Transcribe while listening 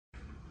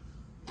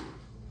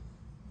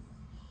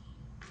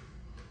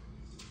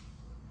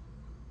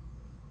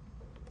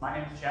My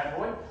name is Chad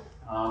Boyd.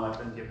 I've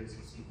been given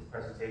some SQL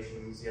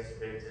presentations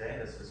yesterday and today.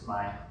 This is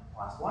my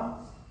last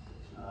one.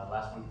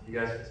 Last one with you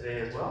guys for today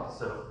as well,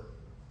 so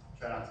I'll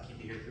try not to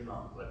keep you here too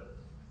long. But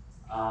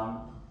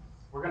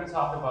we're going to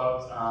talk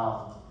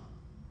about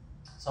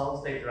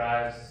solid-state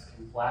drives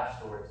and flash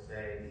storage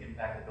today and the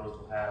impact that those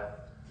will have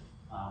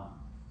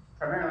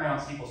primarily on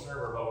SQL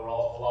Server, but we'll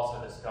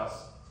also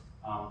discuss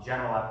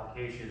general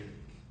application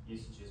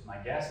usages. My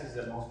guess is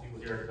that most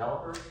people here are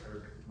developers,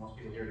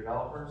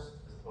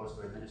 as opposed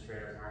to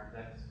administrators and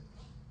architects.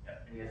 Yeah,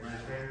 any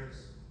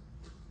administrators?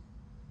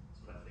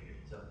 That's what I figured.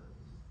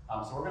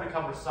 So we're going to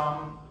cover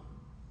some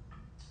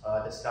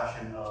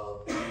discussion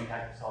of the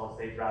impact of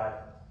solid-state drive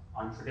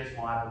on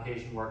traditional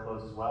application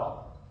workloads as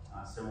well,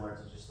 similar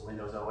to just the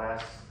Windows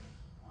OS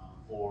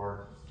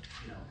or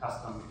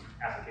custom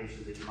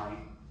applications that you might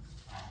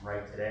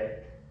write today,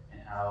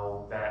 and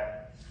how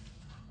that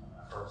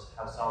or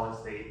how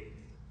solid-state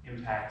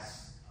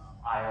impacts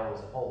I/O as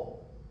a whole.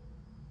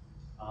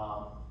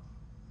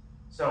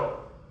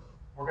 So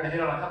we're going to hit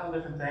on a couple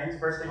different things.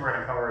 First thing we're going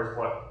to cover is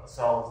what a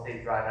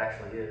solid-state drive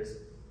actually is.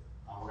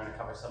 We're going to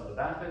cover some of the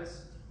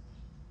benefits.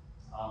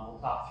 We'll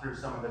talk through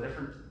some of the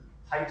different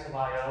types of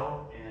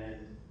I/O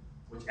and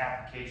which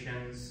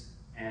applications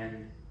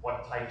and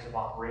what types of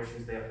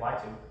operations they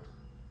apply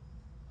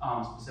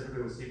to.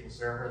 Specifically with SQL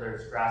Server,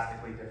 there's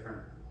drastically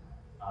different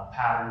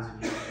patterns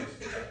and usages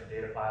for different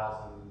data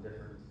files and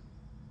different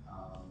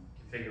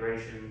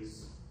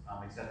configurations,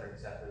 et cetera, et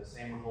cetera. The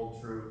same would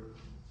hold true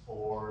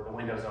for the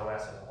Windows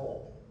OS as a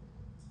whole.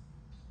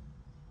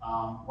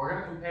 We're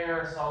going to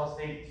compare solid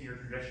state to your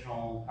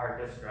traditional hard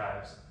disk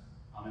drives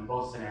in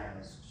both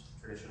scenarios,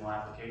 traditional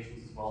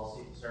applications as well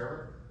as SQL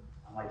Server.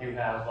 I do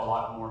have a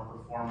lot more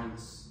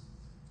performance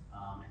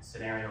and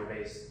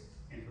scenario-based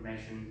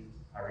information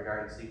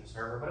regarding SQL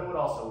Server, but it would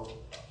also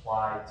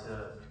apply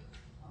to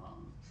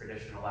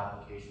traditional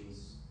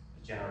applications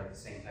that generate the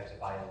same types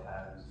of I/O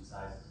patterns and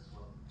sizes as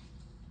well.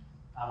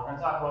 We're going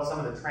to talk about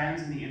some of the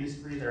trends in the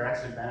industry that are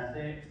actually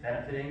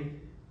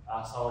benefiting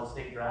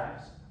solid-state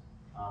drives.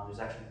 There's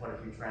actually quite a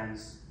few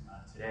trends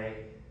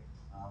today,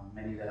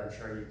 many that I'm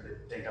sure you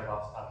could think of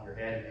off the top of your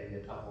head, and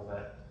maybe a couple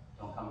that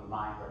don't come to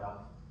mind right off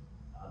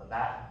the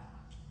bat.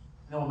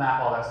 And then we'll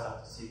map all that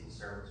stuff to SQL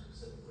Server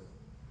specifically.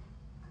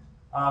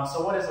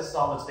 So what is a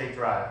solid-state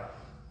drive?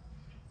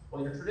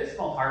 Well, your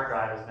traditional hard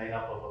drive is made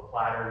up of a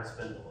platter and a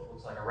spindle. It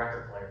looks like a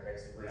record player,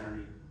 basically,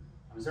 underneath.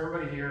 Has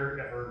everybody here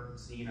ever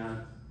seen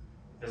a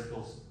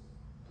physical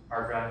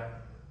hard drive?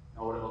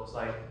 Know what it looks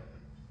like?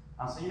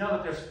 So you know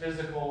that there's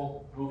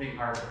physical moving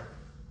hardware.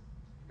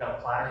 You've got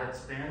a platter that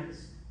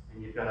spins,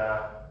 and you've got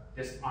a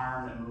disk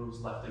arm that moves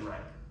left and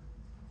right.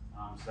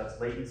 So that's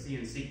latency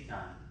and seek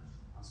time.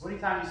 So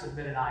anytime you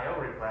submit an I/O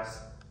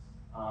request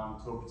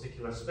to a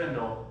particular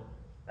spindle,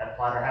 that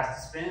platter has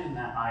to spin and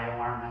that I/O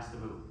arm has to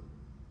move.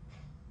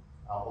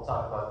 We'll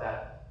talk about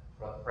that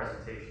throughout the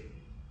presentation.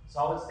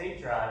 Solid-state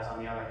drives,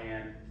 on the other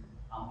hand,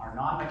 are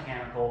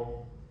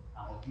non-mechanical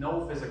with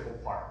no physical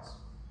parts.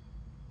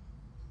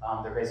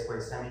 They're basically a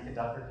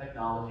semiconductor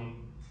technology.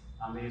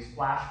 They use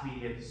flash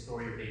media to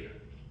store your data.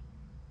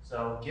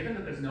 So given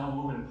that there's no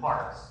moving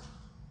parts,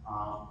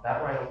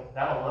 that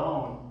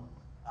alone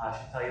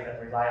should tell you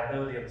that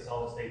reliability of a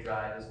solid-state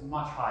drive is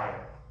much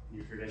higher than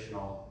your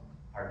traditional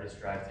hard disk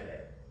drive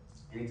today.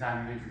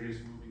 Anytime you introduce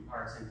moving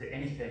parts into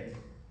anything,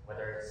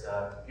 whether it's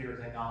computer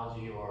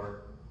technology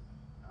or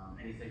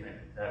anything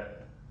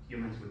that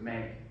humans would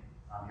make,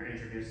 you're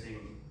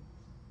introducing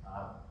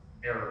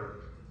error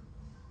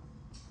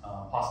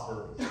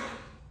possibilities.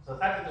 So the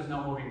fact that there's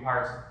no moving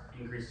parts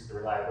increases the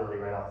reliability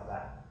right off the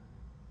bat.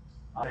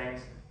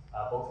 Things,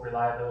 both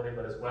reliability,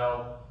 but as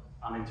well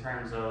in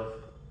terms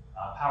of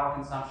power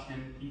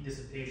consumption, heat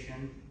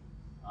dissipation,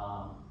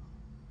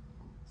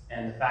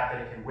 and the fact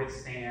that it can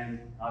withstand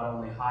not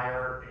only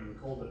higher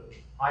and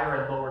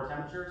lower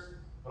temperatures,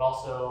 but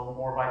also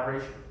more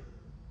vibration,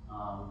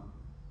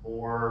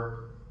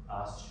 more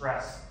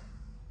stress,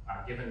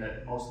 given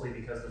that mostly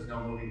because there's no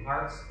moving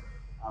parts.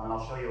 And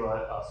I'll show you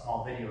a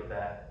small video of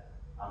that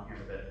here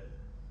in a bit.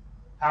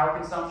 Power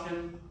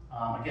consumption,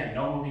 again,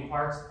 no moving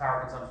parts.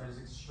 Power consumption is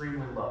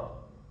extremely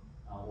low.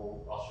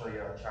 I'll show you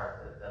a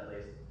chart that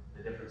lays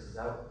the differences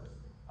out.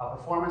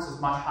 Performance is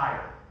much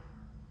higher.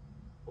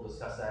 We'll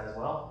discuss that as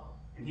well.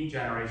 And heat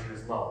generation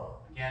is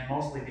low. Again,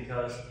 mostly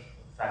because of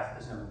the fact that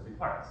there's no moving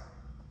parts.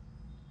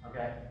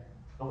 Okay?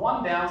 The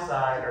one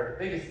downside, or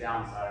the biggest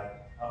downside,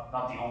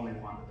 not the only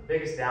one, but the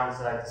biggest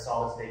downside to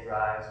solid-state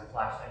drives and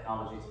flash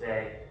technology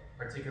today,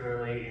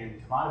 particularly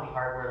in commodity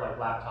hardware like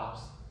laptops,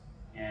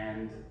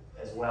 and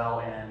as well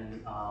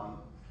in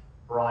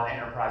broad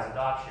enterprise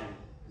adoption,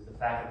 is the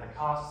fact that the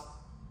cost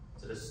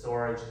to the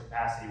storage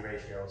capacity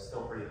ratio is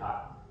still pretty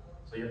high.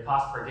 So your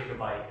cost per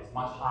gigabyte is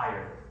much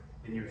higher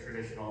than your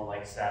traditional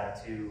like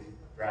SATA 2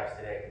 drives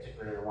today,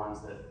 particularly the ones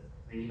that,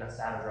 you've got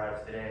SATA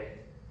drives today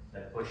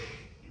that push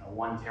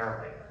 1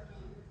 terabyte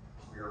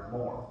or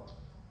more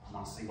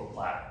on a single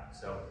platter.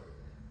 So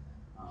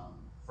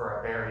for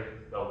a very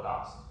low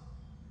cost.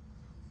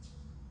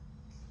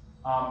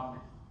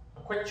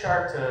 A quick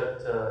chart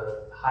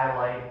to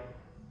highlight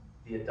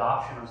the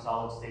adoption of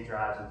solid-state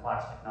drives and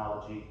flash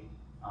technology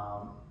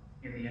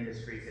in the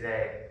industry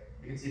today.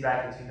 You can see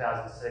back in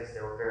 2006,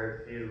 there were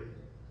very few.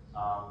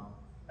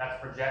 That's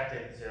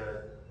projected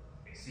to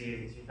exceed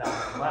in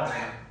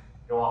 2011,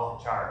 go off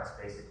the charts,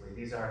 basically.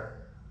 These are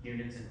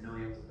units in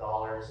millions of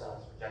dollars.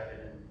 It's projected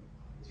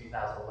in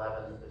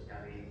 2011 there's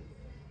going to be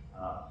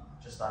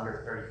just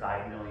under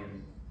 35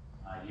 million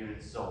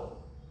units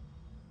sold.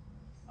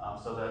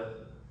 So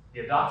the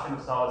adoption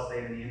of solid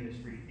state in the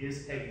industry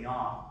is taking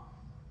off,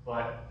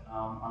 but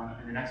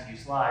in the next few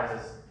slides,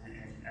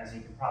 as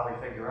you can probably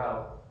figure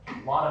out,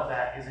 a lot of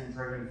that isn't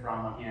driven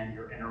from, again,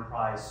 your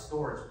enterprise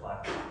storage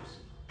platforms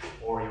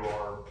or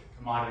your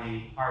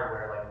commodity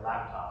hardware like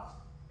laptops.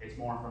 It's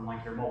more from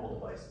like your mobile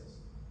devices.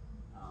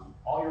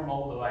 All your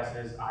mobile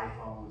devices,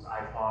 iPhones,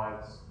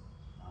 iPods,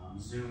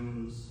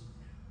 Zooms,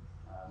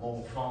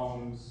 mobile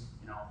phones,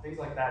 things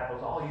like that,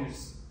 those all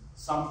use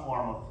some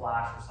form of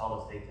flash or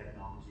solid state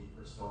technology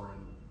for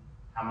storing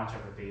how much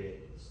of a data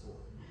you can store.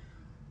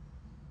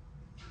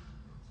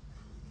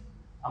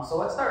 So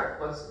let's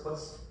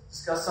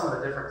discuss some of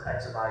the different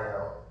types of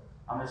I/O.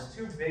 There's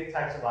two big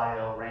types of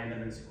I/O,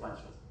 random and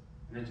sequential,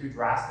 and they're two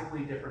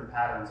drastically different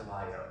patterns of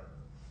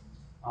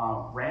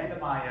I/O.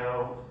 Random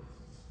I/O,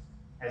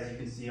 as you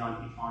can see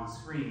on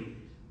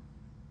screen,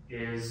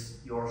 is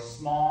your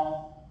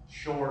small,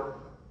 short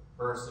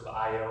bursts of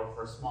I/O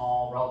for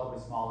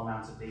relatively small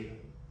amounts of data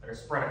that are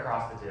spread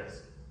across the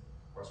disk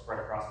or spread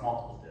across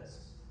multiple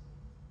disks.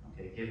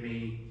 Okay, give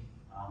me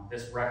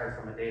this record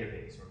from a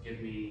database, or give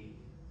me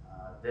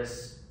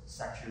this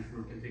section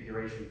from a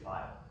configuration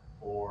file.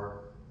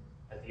 Or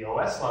at the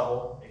OS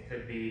level, it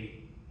could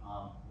be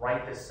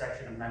write this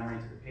section of memory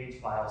to the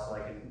page file so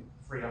I can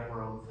free up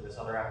room for this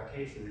other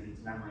application that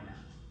needs memory now.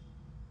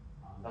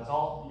 That's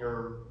all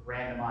your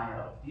random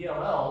I/O.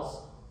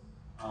 DLLs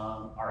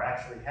are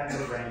actually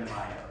heavily random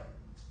I/O.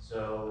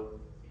 So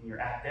in your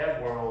app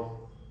dev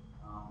world,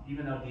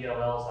 even though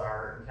DLLs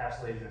are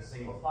encapsulated in a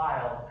single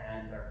file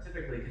and are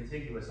typically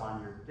contiguous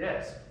on your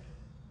disk,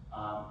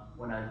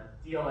 when a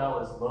DLL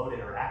is loaded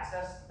or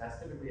accessed,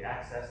 that's typically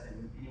accessed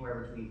in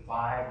anywhere between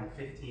 5 and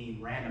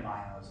 15 random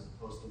I/Os as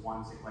opposed to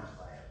one sequential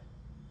I/O.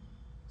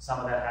 Some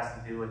of that has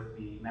to do with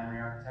the memory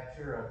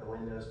architecture of the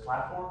Windows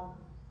platform.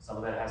 Some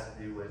of that has to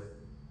do with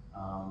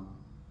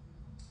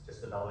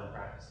just development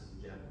practices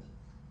in general.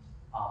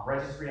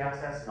 Registry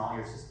access and all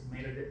your system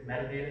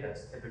metadata,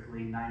 that's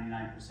typically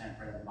 99%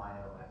 random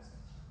I/O access.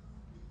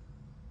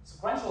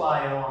 Sequential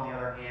I/O, on the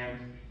other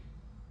hand,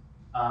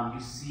 you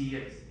see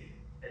it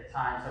at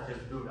times such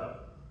as boot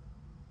up.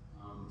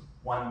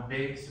 One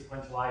big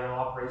sequential I/O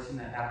operation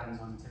that happens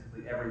on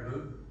typically every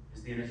boot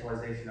is the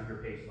initialization of your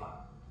page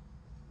file.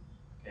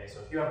 Okay,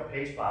 so if you have a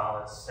page file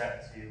that's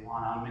set to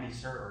on many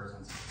servers,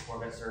 on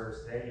 64-bit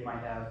servers today, you might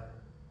have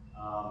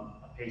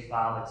a page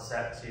file that's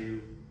set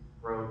to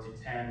grow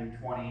to 10,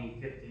 20,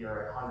 50,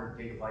 or 100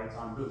 gigabytes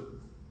on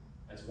boot.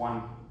 That's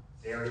one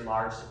very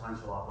large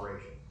sequential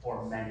operation,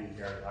 or many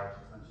very large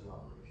sequential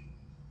operations.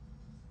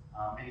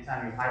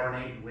 Anytime you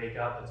hibernate and wake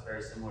up, it's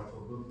very similar to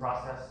a boot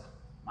process,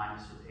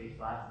 minus your page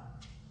file.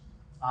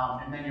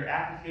 And then your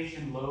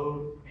application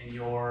load and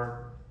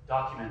your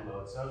document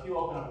load. So if you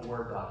open up a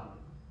Word document,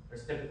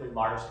 there's typically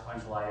large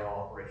sequential I/O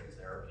operations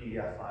there, or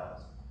PDF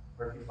files.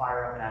 Or if you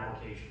fire up an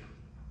application,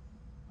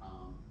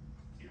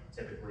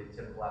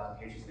 typical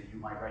applications that you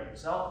might write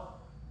yourself,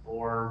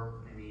 or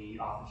any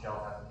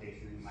off-the-shelf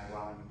application that you might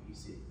run on your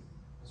PC.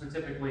 Those are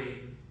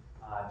typically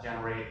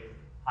generate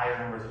higher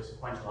numbers of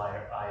sequential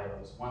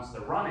I/Os. Once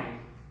they're running,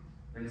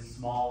 then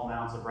small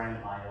amounts of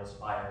random I/Os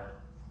fire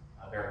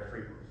very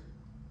frequently.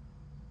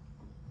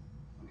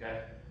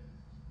 Okay.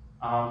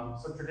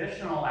 So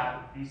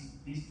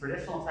these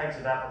traditional types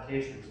of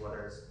applications,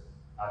 whether it's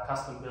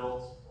custom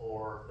built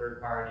or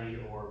third party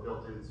or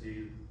built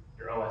into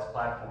your OS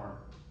platform,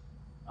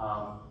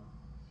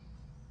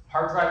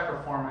 hard drive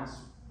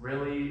performance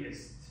really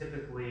is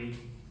typically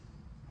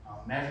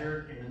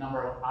measured in the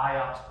number of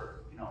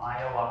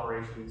I/O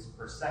operations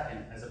per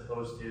second, as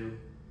opposed to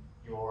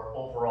your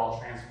overall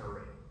transfer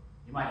rate.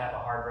 You might have a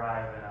hard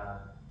drive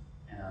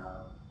and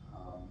a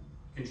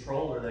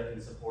controller that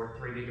can support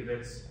 3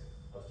 gigabits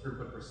of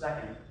throughput per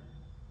second,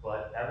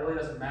 but that really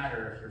doesn't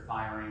matter if you're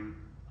firing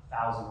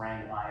 1,000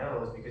 random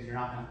I/Os, because you're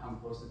not going to come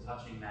close to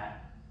touching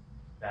that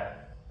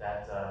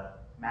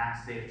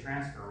max data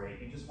transfer rate.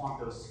 You just want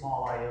those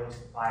small I/Os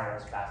to fire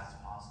as fast as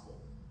possible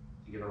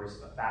to give a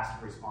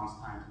faster response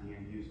time to the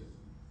end user.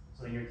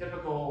 So in your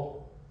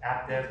typical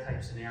app dev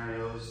type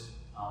scenarios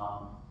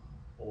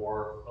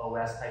or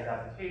OS type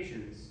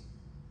applications,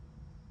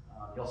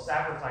 you'll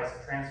sacrifice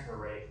the transfer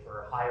rate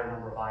for a higher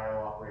number of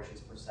I/O operations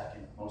per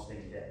second most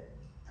any day.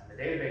 And the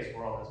database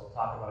world, as we'll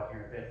talk about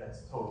here in a bit,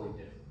 that's totally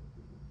different.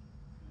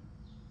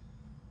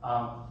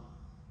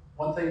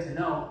 One thing to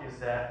note is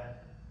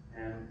that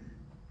in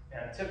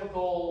a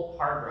typical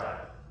hard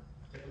drive,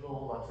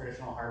 typical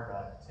traditional hard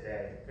drive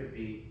today, it could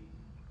be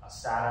a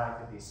SATA, it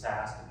could be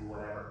SAS, it could be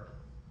whatever,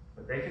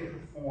 but they can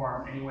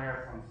perform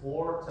anywhere from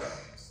 4 to,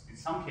 in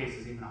some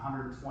cases, even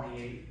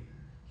 128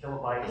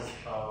 kilobytes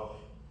of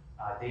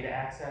data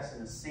access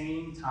in the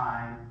same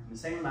time, in the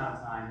same amount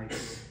of time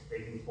they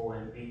can pull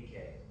in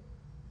 8K.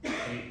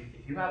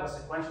 If you have a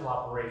sequential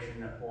operation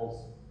that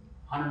pulls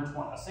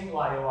a single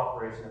I/O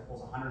operation that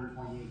pulls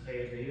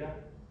 128K of data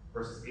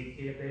versus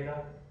 8K of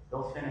data,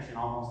 they'll finish in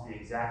almost the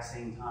exact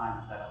same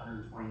time if that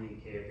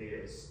 128K of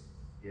data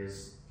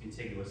is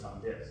contiguous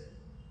on disk.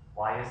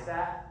 Why is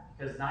that?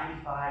 Because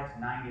 95 to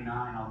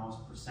 99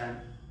 almost percent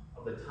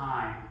of the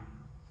time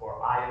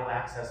for I/O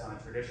access on a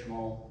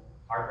traditional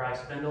hard drive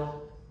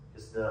spindle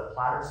is the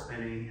platter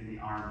spinning and the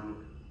arm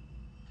moving.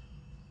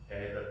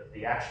 Okay,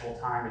 the actual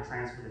time to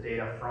transfer the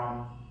data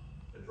from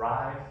the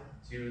drive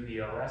to the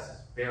OS is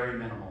very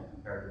minimal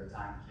compared to the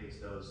time it takes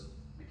those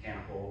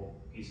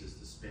mechanical pieces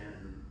to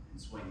spin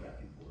and swing back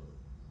and forth.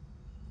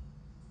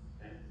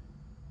 Okay.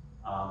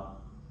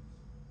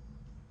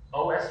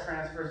 OS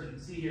transfers, you can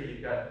see here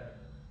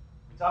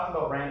we talked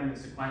about random and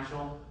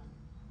sequential.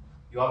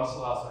 You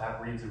obviously also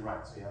have reads and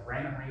writes. So you have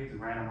random reads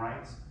and random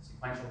writes,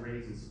 sequential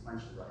reads and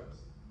sequential writes.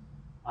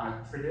 On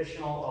a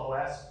traditional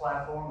OS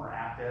platform or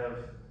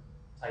active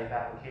type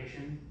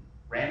application,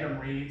 random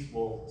reads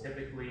will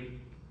typically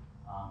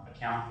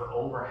account for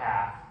over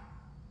half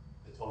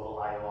the total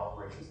I/O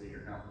operations that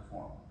you're going to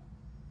perform.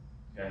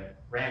 Okay,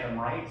 random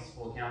writes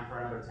will account for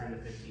another 10 to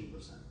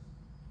 15%.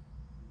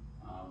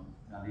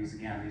 Now these are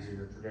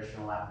your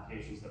traditional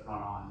applications that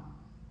run on,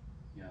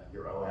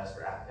 your OS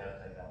or active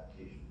type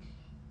applications.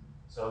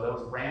 So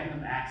those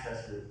random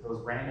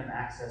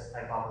access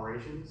type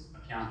operations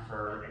account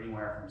for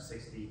anywhere from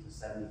 60 to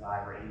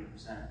 75 or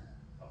 80%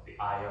 of the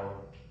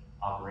I/O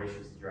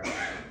operations that you're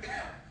actually doing.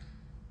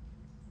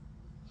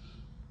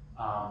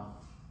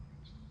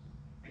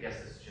 I guess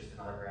this is just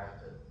another graph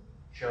to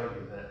show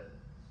you that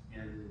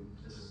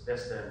this is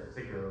Vista in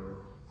particular,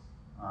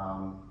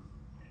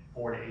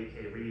 4 to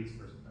 8K reads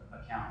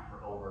account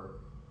for over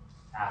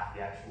half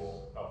the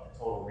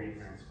total read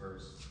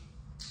transfers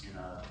in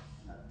a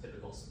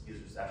typical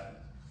user session.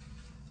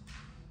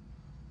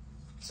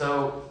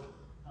 So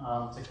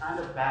to kind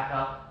of back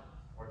up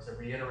or to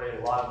reiterate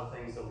a lot of the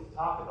things that we've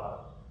talked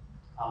about,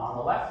 on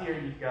the left here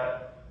you've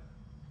got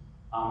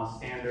a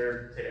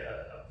standard,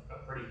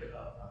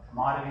 a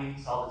commodity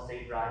solid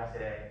state drive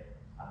today.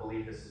 I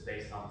believe this is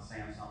based on the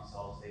Samsung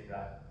solid state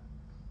drive.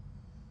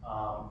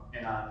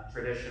 And a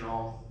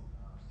traditional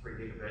 3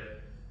 gigabit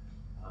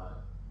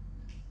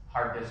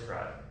hard disk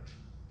drive.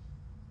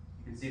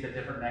 You can see the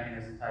different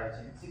mechanism types.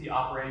 You can see the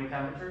operating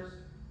temperatures.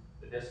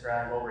 The disk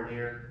drive over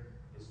here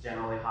is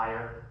generally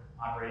higher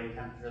operating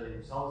temperature than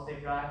your solid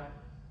state drive.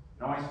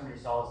 Noise from your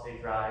solid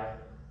state drive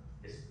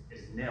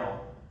is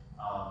nil.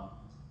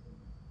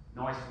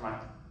 Noise from a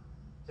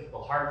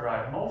typical hard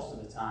drive most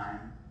of the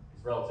time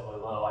is relatively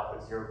low. I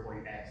put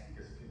 0.x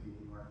because it could be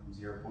anywhere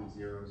from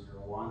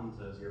 0.001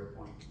 to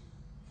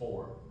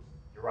 0.4.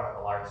 If you're running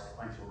a large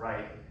sequential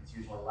write, it's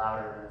usually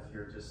louder than if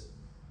you're just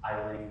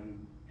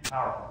idling in a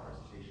PowerPoint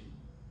presentation.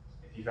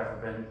 If you've ever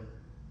been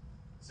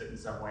sitting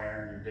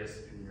somewhere and your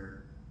disk and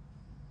your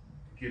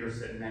computer's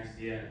sitting next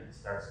to you and it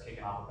starts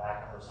kicking off a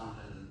backup or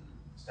something, and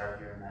you start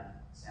hearing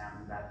that sound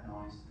and that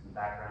noise in the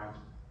background,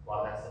 a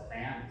lot of that's the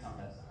fan, and some of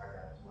that's the hard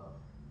drive as well.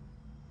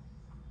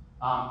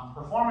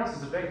 Performance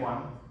is a big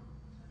one.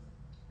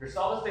 Your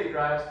solid state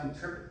drives can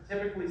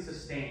typically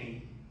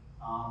sustain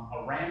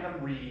a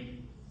random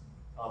read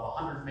of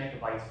 100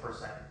 megabytes per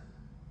second.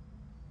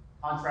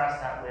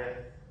 Contrast that with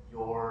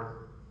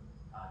your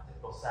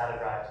typical SATA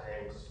drive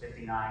today, which is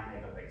 59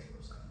 megabytes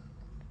per second.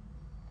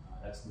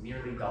 That's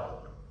nearly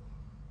double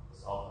the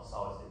solid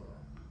state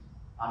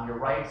drive. Your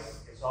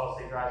writes, your solid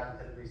state drives can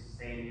typically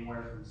sustain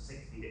anywhere from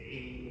 60 to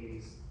 80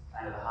 is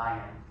kind of the high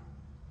end.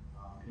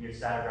 And your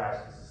SATA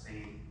drives can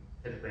sustain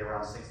typically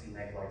around 60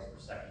 megabytes per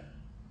second.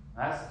 And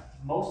that's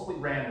mostly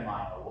random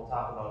I/O. We'll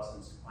talk about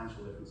some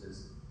sequential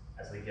differences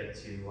as we get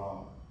to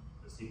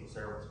the SQL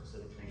Server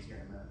specific things here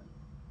in a minute.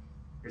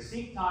 Your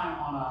seek time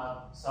on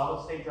a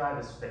solid state drive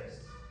is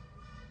fixed.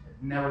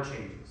 It never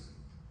changes.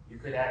 You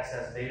could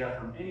access data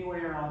from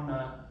anywhere on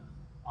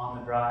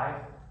the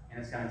drive, and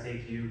it's going to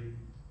take you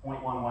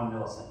 0.11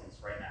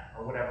 milliseconds right now,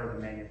 or whatever the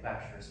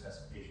manufacturer's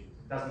specification is.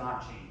 It does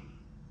not change.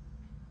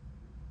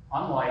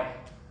 Unlike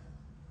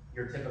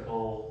your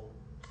typical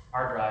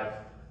hard drive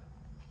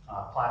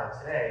platter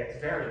today, it's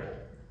variable.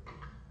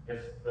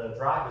 If the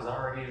drive is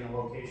already in the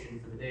location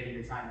for the data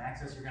you're trying to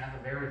access, you're going to have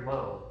a very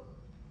low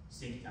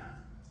seek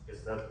time,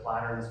 because the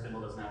platter and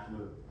spindle doesn't have to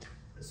move.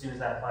 As soon as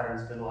that platter and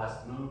spindle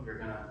has to move, you're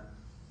going to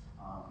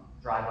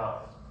drive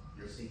up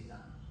your seek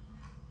time.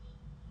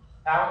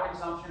 Power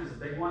consumption is a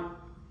big one.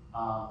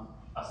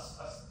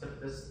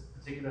 This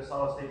particular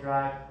solid state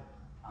drive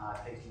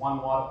takes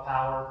 1 watt of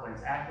power when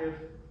it's active,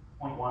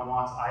 0.1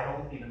 watts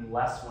idle, even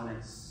less when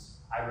it's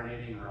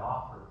hibernating or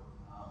off or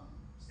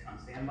on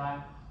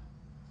standby.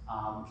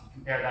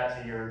 Compare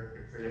that to your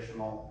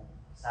traditional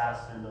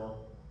SATA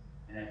spindle,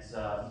 and it's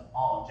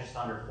just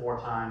under 4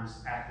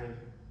 times active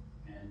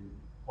and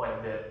quite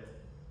a bit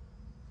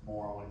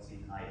more when it's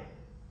even idle.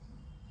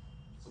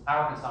 So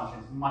power consumption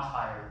is much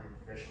higher than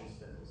traditional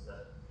spindles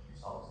that your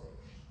solid state.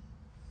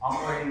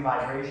 Operating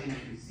vibration, you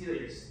can see that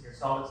your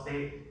solid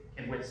state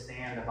can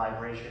withstand a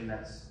vibration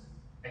that's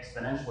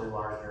exponentially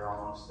larger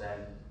almost than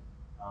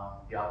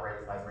the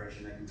operating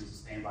vibration that can be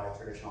sustained by a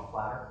traditional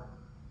platter.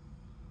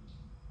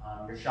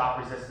 Your shock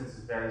resistance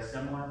is very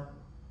similar.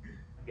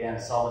 Again,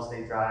 a solid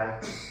state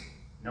drive,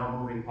 no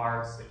moving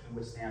parts that can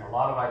withstand a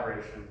lot of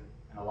vibration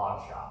and a lot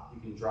of shock. You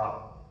can drop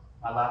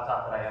it. My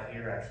laptop that I have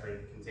here actually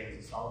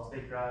contains a solid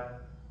state drive.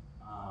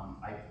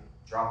 I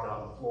dropped it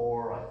on the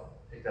floor, I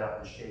picked it up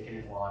and shaken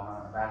it while I'm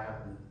running a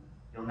backup, and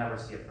you'll never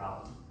see a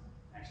problem.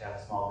 Actually, I have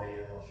a small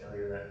video that'll show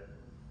you that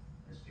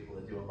there's people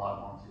that do a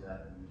lot more to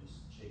that than just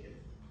shake it.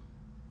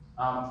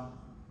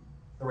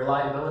 The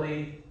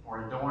reliability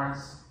or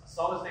endurance, a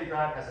solid state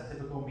drive has a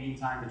typical mean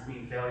time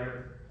between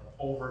failure of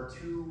over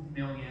 2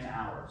 million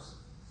hours.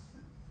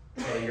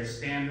 Okay, your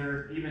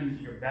standard, even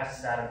your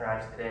best SATA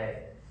drives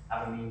today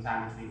have a mean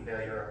time between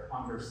failure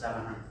of under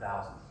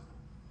 700,000.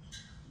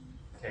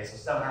 Okay, so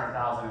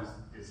 700,000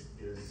 is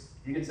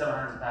if you get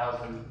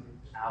 700,000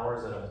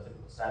 hours out of a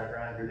typical SATA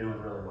drive, you're doing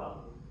really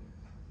well.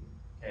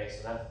 Okay,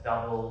 so that's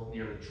double,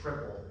 nearly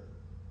triple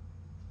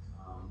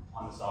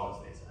on the solid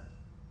state side.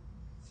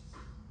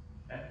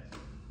 Okay.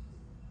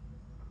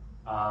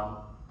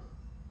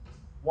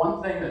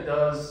 One thing that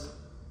does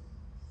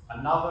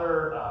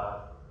another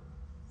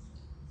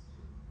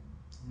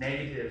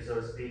negative, so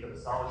to speak, of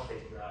the solid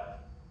state drive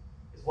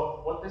is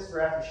what this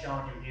graph is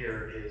showing you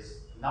here is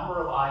the number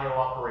of I/O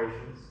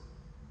operations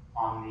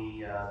on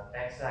the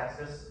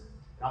x-axis,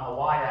 and on the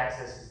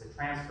y-axis is the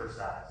transfer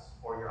size,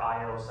 or your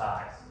I/O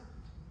size.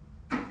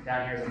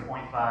 Down here is a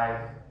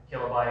 0.5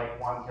 kilobyte,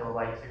 1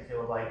 kilobyte, 2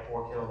 kilobyte,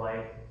 4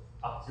 kilobyte,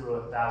 up to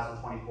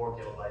 1,024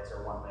 kilobytes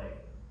or 1 meg.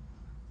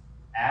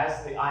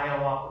 As the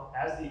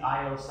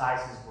I/O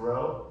sizes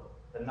grow,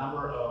 the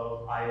number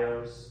of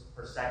I/Os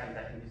per second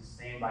that can be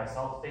sustained by a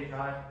solid state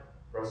drive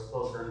grows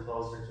closer and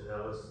closer to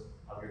those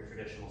of your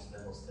traditional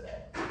spindles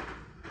today.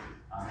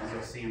 As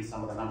you'll see in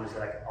some of the numbers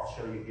that I'll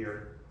show you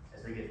here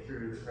as we get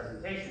through the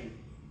presentation,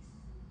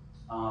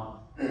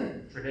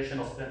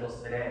 traditional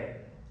spindles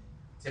today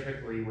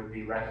typically would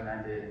be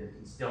recommended and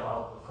can still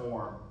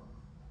outperform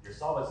your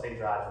solid state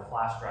drives or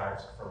flash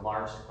drives for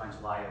large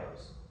sequential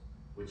I/Os,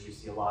 which you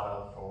see a lot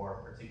of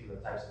for particular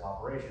types of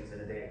operations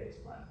in a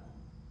database platform.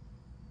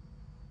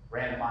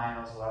 Random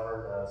I/Os,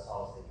 however, the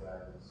solid state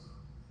drive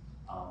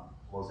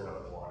blows it out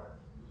of the water.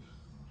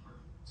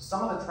 So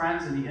some of the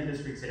trends in the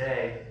industry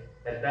today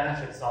that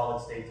benefit solid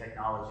state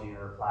technology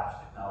or flash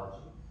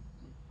technology.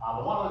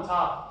 The one on the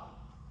top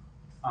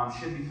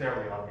should be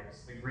fairly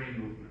obvious, the green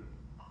movement.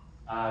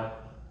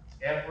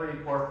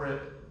 Every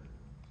corporate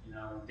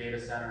data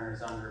center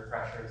is under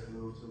pressure to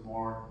move to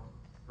more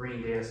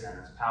green data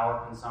centers.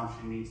 Power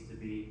consumption needs to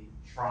be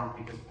shrunk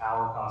because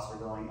power costs are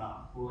going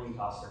up, cooling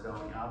costs are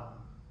going up.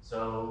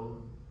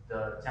 So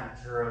the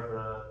temperature of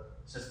the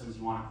systems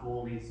you want to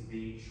cool needs to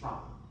be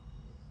shrunk.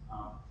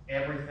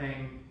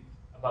 Everything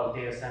about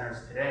data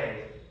centers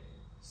today,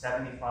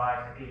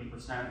 75 to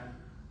 80%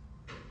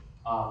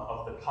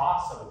 of the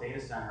costs of a data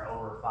center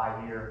over a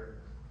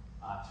 5-year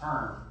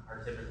term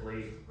are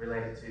typically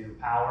related to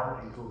power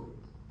and cooling.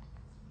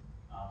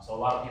 So a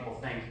lot of people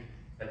think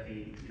that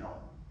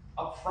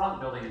upfront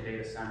building a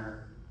data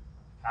center,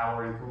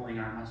 power and cooling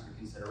aren't much of a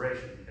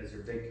consideration because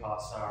your big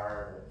costs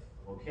are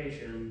the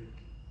location,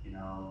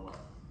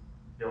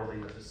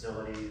 building the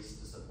facilities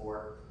to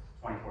support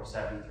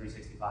 24/7,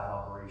 365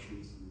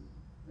 operations, and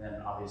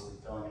then obviously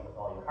filling it with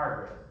all your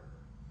hardware.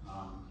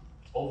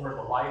 Over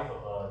the life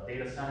of a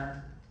data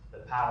center, the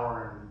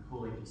power and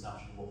cooling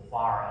consumption will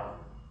far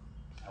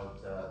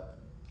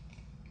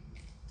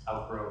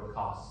outgrow the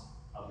costs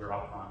of your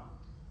upfront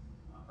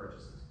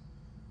purchases.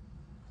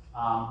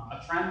 A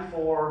trend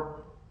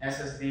for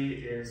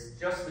SSD is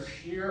just the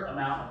sheer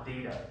amount of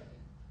data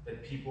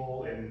that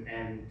people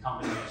and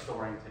companies are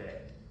storing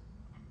today.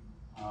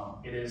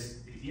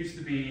 It used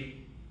to be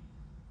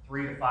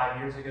 3 to 5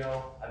 years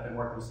ago. I've been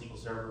working with SQL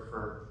Server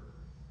for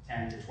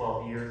 10 to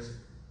 12 years.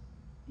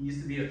 It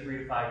used to be 3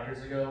 to 5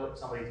 years ago, if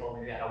somebody told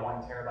me they had a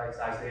 1 terabyte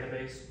size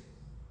database,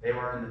 they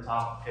were in the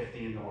top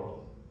 50 in the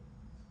world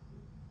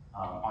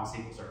on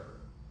SQL Server.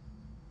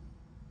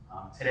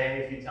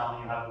 Today, if you tell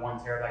me you have a 1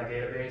 terabyte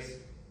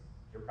database,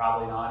 you're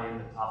probably not in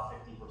the top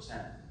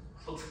 50%.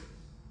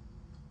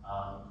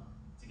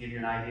 To give you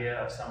an idea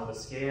of some of the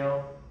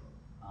scale,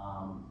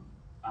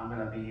 I'm going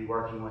to be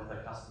working with a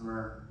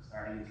customer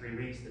starting in 3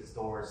 weeks that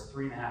stores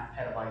 3.5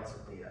 petabytes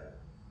of data.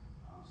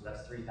 So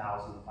that's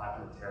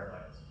 3,500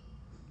 terabytes.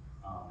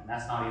 And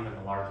that's not even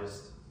the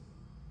largest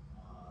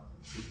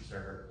SQL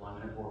Server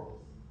deployment in the world.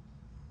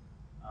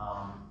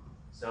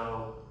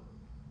 So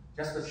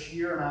just the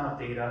sheer amount of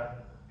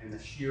data and the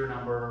sheer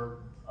number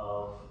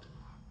of,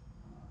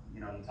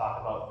 you talk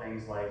about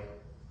things like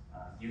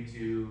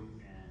YouTube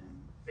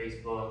and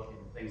Facebook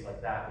and things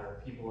like that,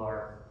 where people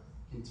are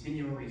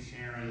continually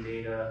sharing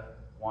data,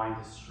 wanting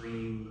to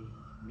stream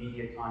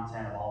media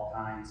content of all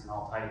kinds and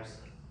all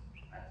types.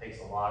 That takes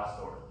a lot of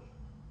storage.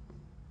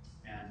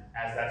 And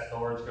as that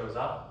storage goes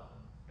up,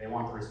 they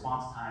want the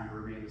response time to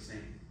remain the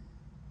same.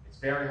 It's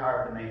very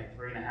hard to make a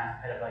 3.5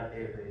 petabyte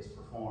database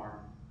perform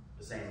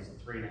the same as a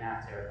 3.5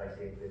 terabyte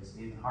database,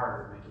 and even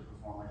harder to make it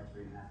perform like a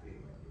 3.5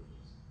 gigabyte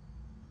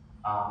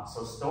database.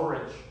 So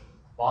storage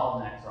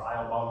bottlenecks or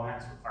IO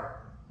bottlenecks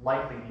are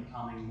likely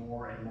becoming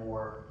more and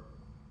more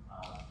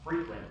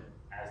frequent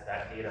as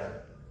that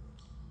data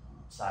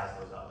size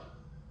goes up.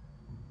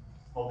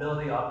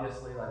 Mobility,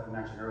 obviously, like we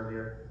mentioned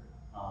earlier,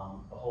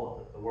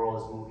 the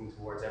world is moving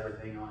towards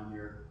everything on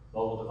your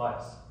mobile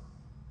device.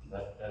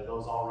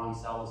 Those all run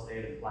solid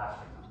state and flash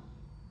right now.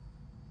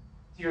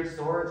 Tiered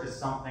storage is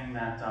something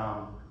that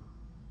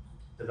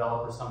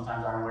developers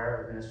sometimes aren't aware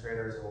of,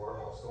 administrators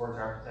or storage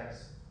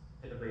architects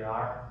typically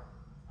are.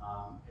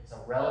 It's a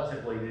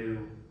relatively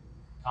new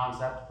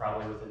concept,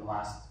 probably within the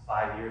last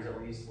 5 years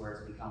at least, where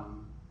it's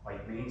become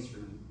quite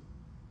mainstream.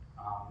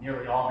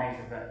 Nearly all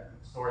major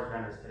storage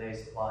vendors today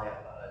supply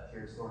a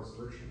tiered storage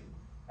solution.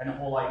 And the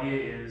whole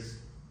idea is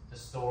to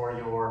store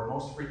your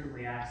most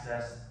frequently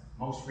accessed,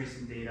 most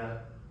recent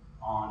data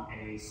on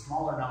a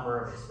smaller number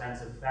of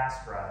expensive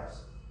fast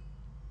drives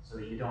so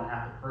that you don't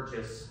have to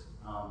purchase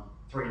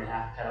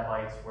 3.5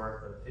 petabytes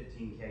worth of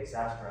 15K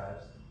SAS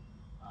drives.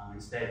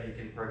 Instead, you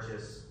can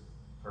purchase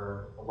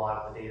for a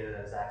lot of the data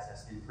that's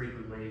accessed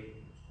infrequently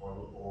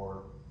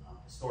or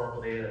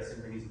historical data that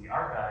simply needs to be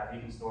archived.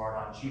 You can store it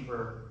on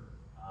cheaper,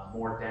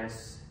 more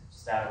dense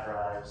SATA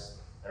drives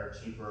that are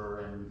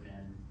cheaper, and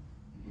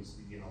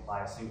you can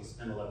buy a single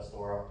spindle that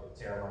store up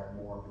to a terabyte or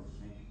more of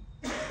information.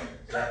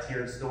 So that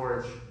tiered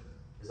storage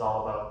is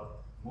all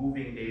about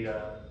moving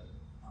data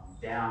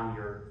down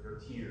your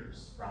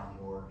tiers from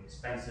your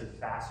expensive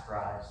fast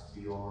drives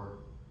to your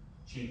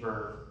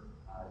cheaper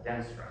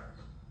dense drives.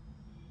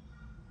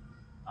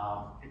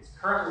 It's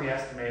currently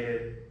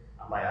estimated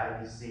by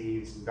IBC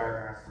and some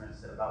Gartner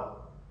estimates that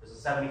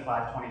there's a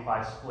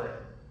 75-25 split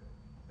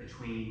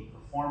between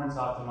performance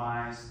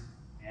optimized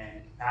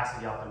and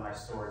capacity optimized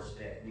storage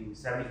today, meaning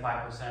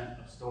 75%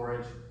 of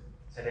storage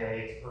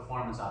today is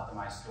performance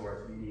optimized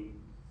storage,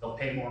 meaning they'll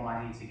pay more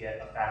money to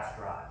get a fast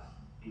drive,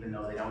 even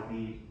though they don't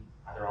need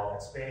either all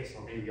that space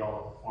or maybe all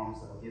the performance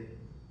that will give them.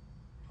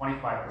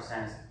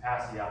 25% is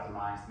capacity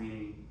optimized,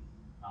 meaning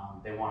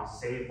they want to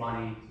save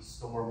money to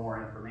store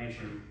more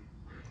information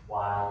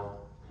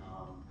while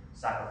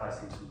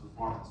sacrificing some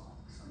performance,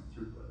 some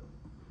throughput.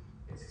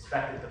 It's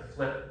expected to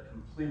flip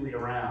completely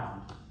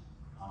around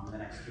in the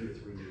next 2 to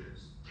 3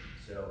 years.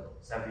 So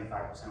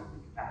 75% will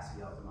be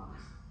capacity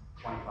optimized,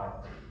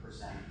 25%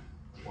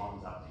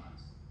 performance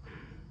optimized.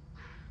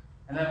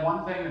 And then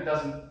one thing that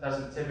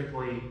doesn't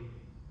typically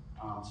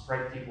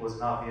strike people as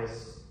an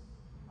obvious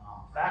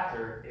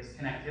factor is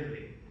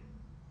connectivity.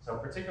 So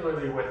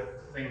particularly with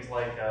things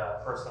like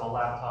personal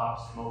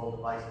laptops, mobile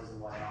devices, and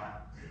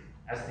whatnot,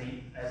 as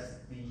the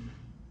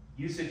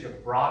usage of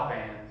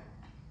broadband,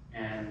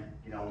 and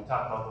we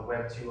talk about the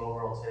Web 2.0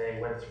 world today,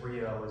 Web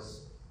 3.0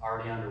 is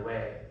already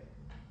underway.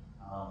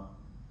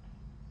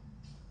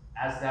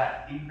 As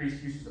that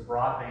increased usage of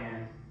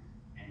broadband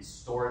and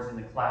storage in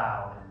the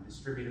cloud and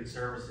distributed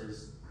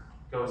services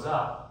goes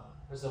up,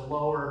 there's a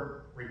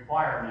lower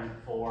requirement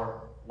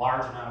for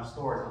large amount of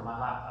storage on my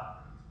laptop.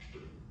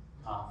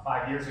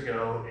 5 years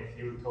ago, if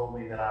you had told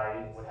me that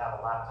I would have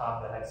a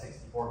laptop that had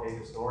 64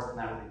 gigs of storage and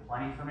that would be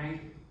plenty for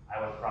me,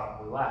 I would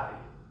probably laugh at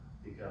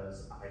you,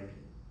 because I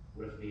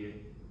would have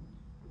needed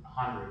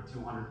 100,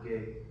 200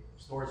 gig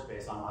storage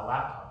space on my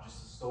laptop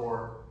just to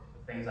store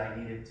the things I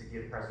needed to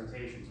give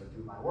presentations or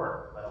do my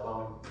work, let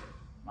alone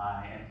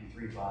my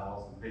MP3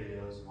 files and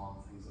videos and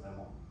all the things that I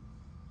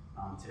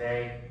want.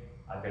 Today,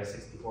 I've got a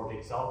 64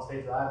 gig solid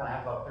state drive and I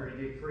have about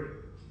 30 gig free.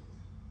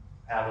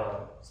 I have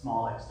a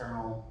small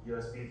external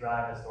USB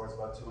drive that stores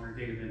about 200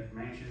 gig of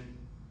information,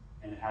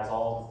 and it has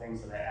all the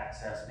things that I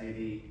access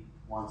maybe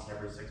once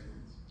every 6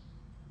 months.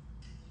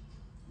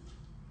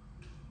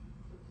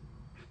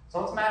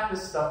 So let's map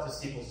this stuff to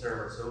SQL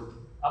Server. So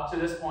up to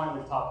this point,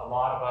 we've talked a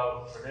lot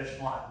about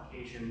traditional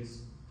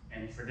applications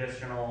and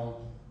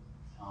traditional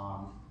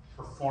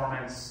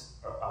performance,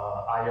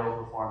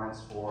 I/O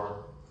performance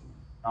for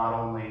not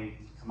only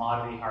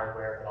commodity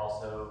hardware, but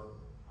also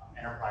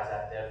enterprise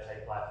app dev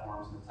type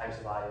platforms and the types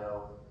of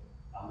I/O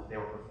that they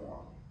will perform.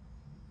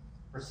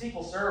 For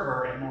SQL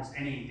Server and most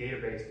any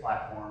database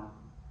platform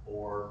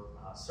or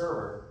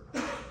server,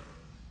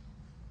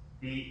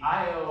 the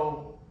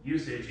I/O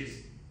usage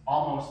is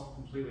almost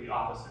completely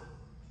opposite.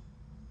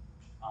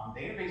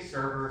 Database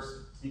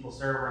servers, SQL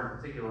Server in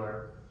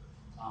particular,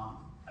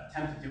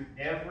 attempt to do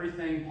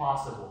everything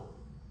possible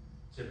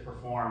to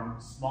perform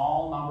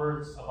small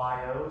numbers of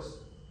I/Os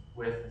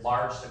with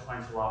large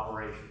sequential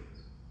operations.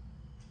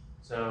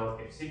 So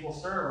if SQL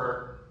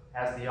Server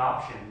has the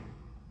option,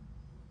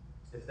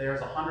 if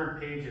there's 100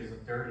 pages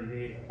of dirty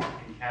data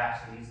in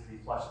cache that needs to be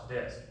flushed to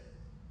disk,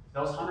 if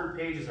those 100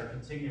 pages are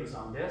contiguous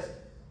on disk,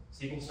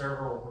 SQL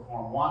Server will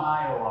perform one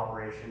I/O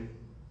operation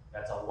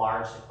that's a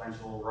large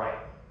sequential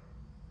write,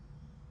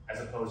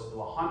 as opposed to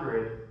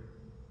 100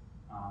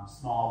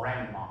 small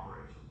random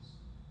operations.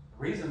 The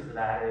reason for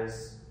that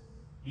is,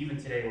 even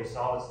today with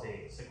solid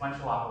state,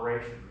 sequential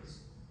operations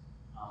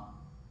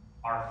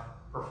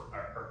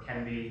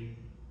can be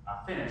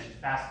finished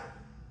faster.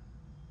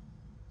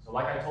 So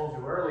like I told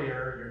you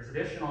earlier, your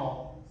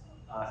traditional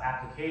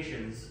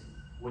applications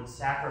would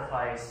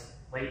sacrifice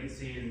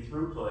latency and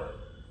throughput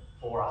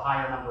for a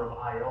higher number of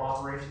I/O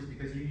operations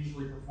because you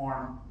usually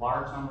perform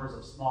large numbers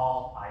of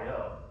small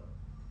I/O.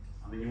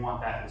 And you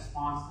want that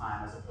response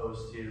time as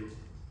opposed to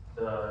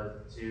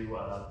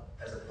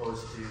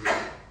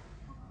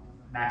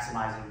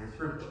maximizing your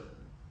throughput.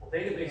 Well,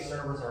 database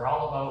servers are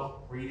all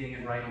about reading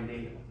and writing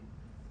data.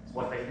 It's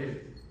what they do.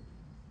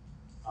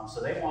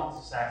 So they want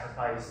to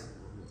sacrifice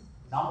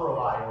a number of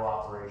I/O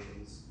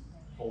operations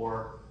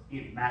for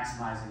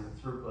maximizing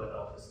the throughput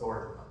of the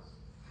storage device.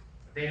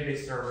 A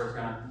database server is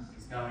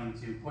going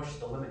to push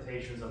the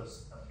limitations of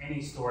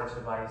any storage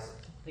device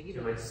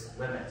to its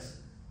limits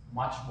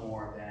much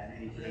more than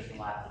any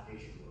traditional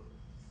application would.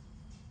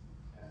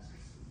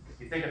 If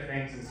you think of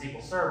things in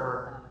SQL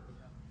Server,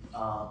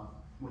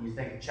 when you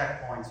think of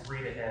checkpoints,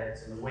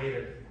 read-aheads, and the way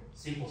that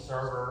SQL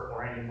Server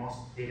or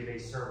most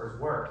database servers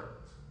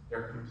work,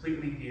 they're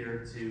completely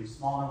geared to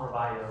small number of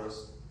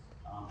IOs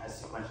as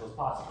sequential as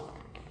possible.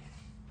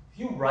 If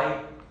you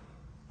write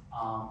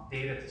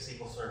data to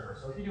SQL Server,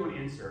 so if you do an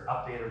insert,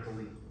 update, or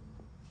delete,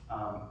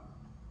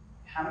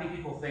 how many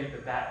people think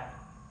that that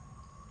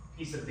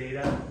piece of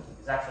data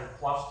is actually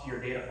flushed to your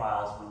data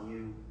files when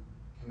you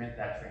commit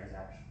that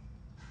transaction?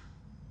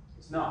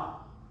 It's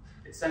not.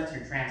 It's sent to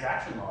your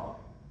transaction log,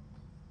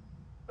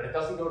 but it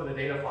doesn't go to the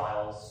data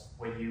files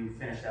when you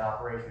finish that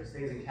operation. It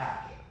stays in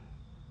cache.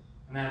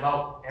 And then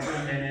about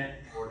every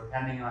minute, or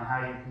depending on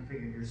how you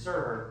configure your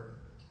server,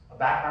 a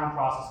background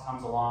process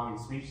comes along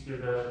and sweeps through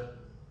the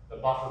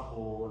buffer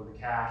pool and the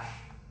cache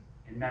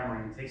in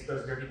memory and takes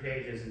those dirty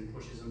pages and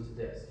pushes them to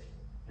disk.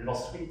 And it'll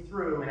sweep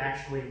through and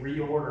actually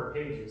reorder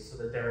pages so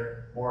that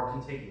they're more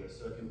contiguous,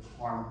 so it can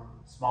perform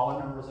smaller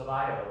numbers of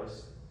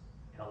IOs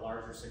in a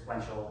larger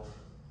sequential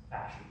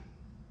fashion.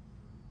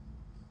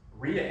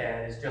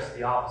 Read-ahead is just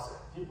the opposite.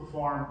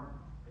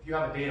 If you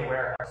have a data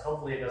warehouse,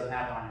 hopefully it doesn't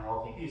happen on your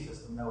OLTP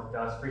system, though it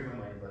does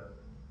frequently, but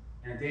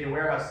in a data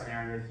warehouse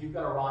scenario, if you've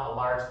got to run a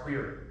large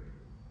query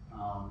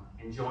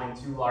and join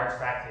two large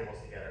fact tables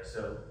together,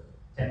 so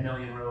 10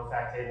 million row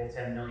fact table,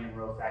 10 million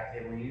row fact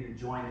table, you need to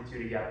join the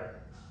two together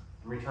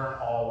and return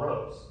all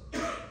rows.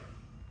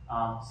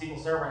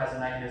 SQL Server has a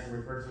mechanism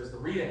referred to as the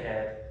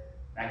read-ahead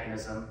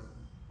mechanism,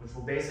 which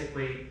will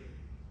basically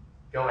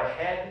go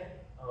ahead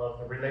of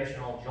the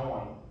relational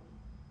join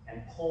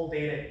and pull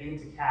data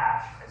into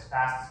cache as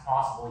fast as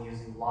possible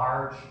using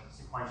large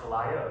sequential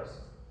IOs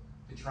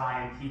to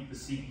try and keep the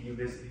CPU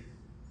busy.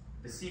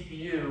 The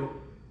CPU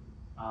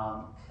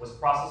was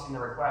processing the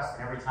request,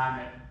 and every time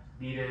it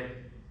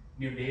needed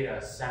new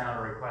data, sent out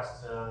a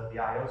request to the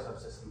IO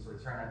subsystem to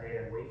return that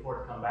data and wait for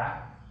it to come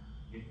back.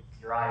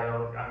 Your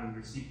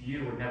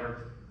CPU would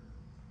never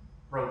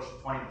approach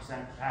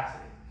 20%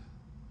 capacity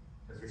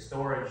because your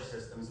storage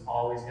system is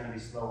always going to be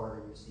slower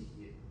than your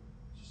CPU.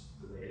 It's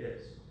just the way it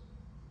is.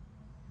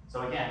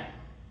 So again,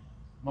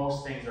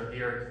 most things are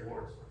geared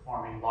towards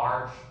performing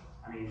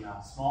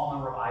small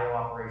number of I/O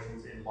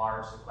operations in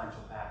large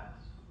sequential patterns.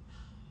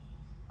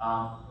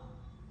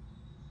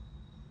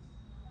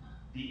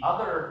 The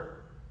other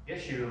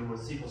issue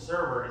with SQL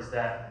Server is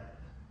that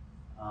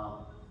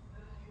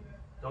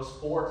those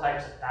four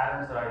types of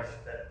patterns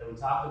that we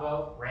talked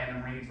about,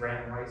 random reads,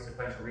 random writes,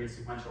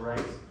 sequential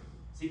writes,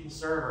 SQL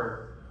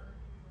Server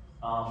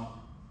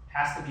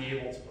has to be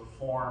able to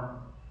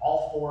perform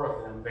all four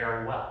of them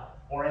very well,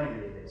 or any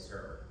database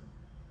server.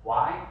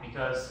 Why?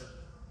 Because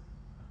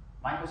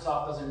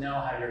Microsoft doesn't know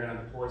how you're going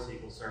to deploy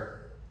SQL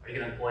Server. Are you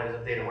going to deploy it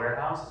as a data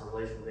warehouse, as a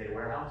relational data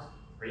warehouse?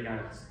 Or are you going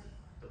to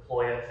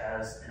deploy it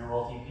as an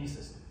OLTP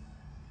system?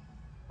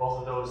 Both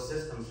of those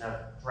systems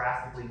have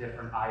drastically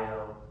different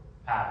I/O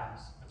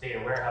patterns. A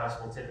data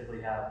warehouse will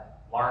typically have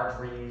large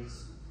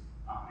reads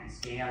and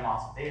scan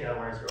lots of data,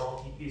 whereas your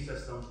OLTP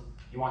system,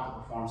 you want to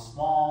perform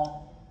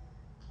small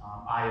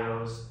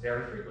I/Os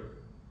very frequently,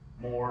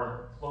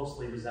 more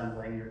closely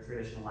resembling your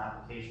traditional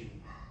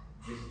application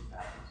usage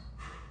patterns.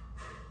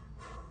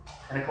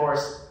 And of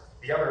course,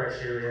 the other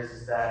issue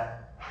is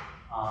that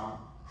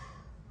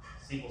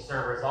SQL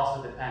Server is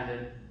also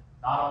dependent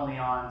not only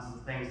on some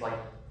things like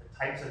the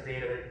types of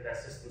data that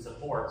system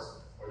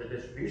supports or the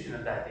distribution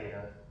of that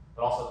data,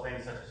 but also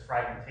things such as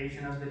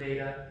fragmentation of the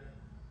data,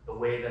 the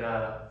way that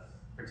a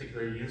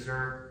particular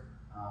user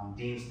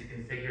deems to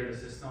configure the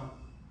system,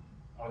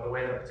 or the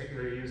way that a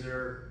particular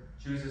user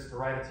chooses to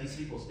write a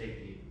T-SQL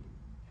statement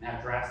can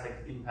have drastic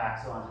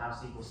impacts on how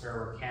SQL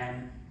Server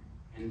can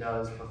and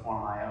does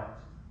perform I/O.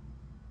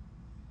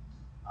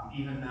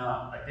 Even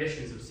the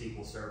editions of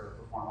SQL Server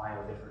perform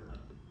I/O differently.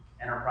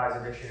 Enterprise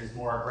edition is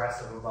more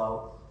aggressive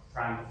about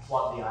trying to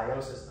flood the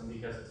I/O system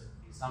because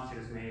the assumption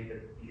is made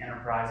that the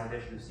enterprise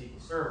edition of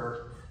SQL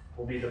Server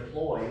will be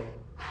deployed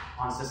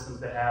on systems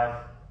that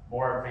have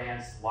more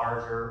advanced,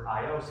 larger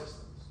I/O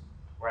systems.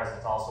 Whereas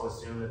it's also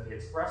assumed that the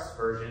Express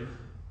version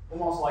will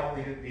most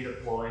likely be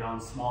deployed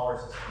on smaller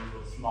systems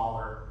with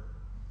smaller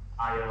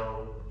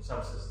I/O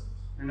subsystems.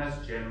 And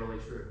that's generally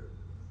true.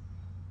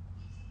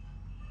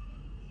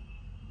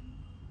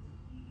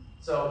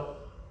 So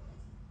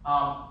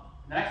the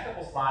next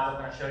couple slides,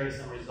 I'm going to show you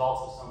some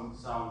results of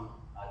some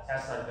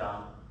tests I've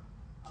done.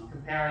 I'm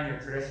comparing your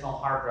traditional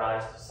hard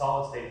drives to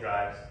solid-state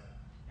drives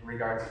in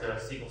regards to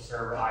SQL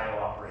Server I/O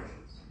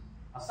operations.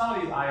 Now, some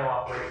of these I/O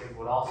operations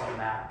would also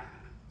map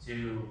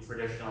to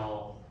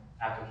traditional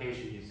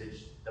application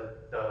usage.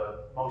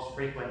 The most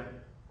frequent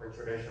with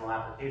traditional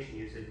application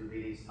usage would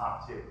be these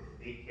top two,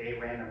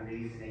 8K random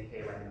reads and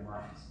 8K random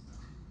writes.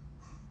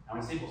 Now,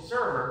 in SQL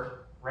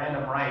Server,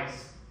 random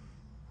writes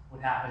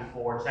would happen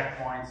for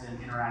checkpoints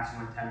and interaction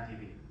with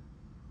TempDB.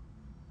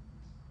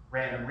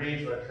 Random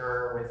reads would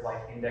occur with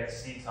like index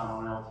seeks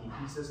on an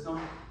LTP system,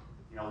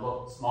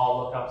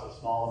 small lookups of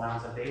small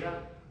amounts of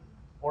data,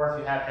 or if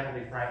you have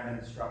heavily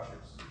fragmented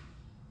structures.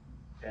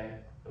 Okay?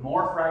 The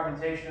more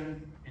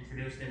fragmentation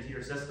introduced into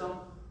your system,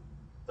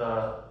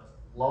 the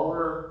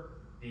lower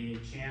the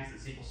chance that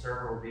SQL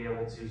Server will be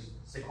able to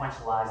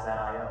sequentialize that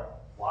I/O.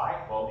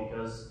 Why? Well,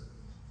 because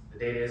the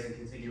data isn't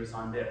contiguous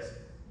on disk.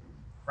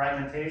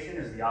 Fragmentation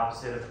is the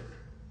opposite of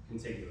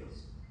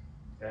contiguous.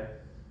 Okay?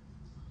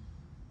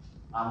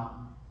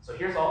 So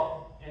here's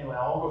all. Anyway,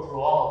 I won't go through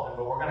all of them,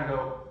 but we're going to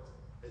go.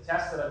 The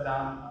tests that I've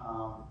done,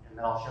 and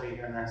that I'll show you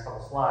here in the next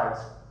couple slides,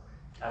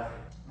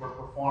 were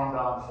performed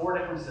on 4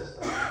 different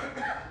systems,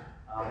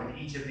 in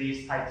each of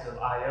these types of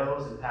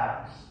I/Os and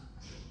patterns.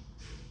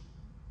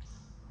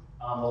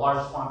 The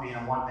largest one being a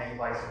 1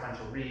 megabyte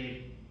sequential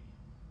read,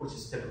 which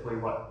is typically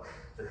what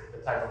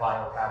the type of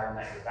I/O pattern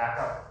that your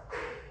backup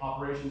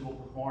operations will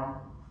perform.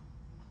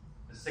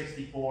 The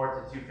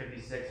 64 to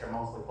 256 are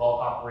mostly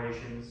bulk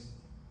operations.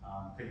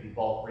 Could be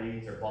bulk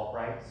reads or bulk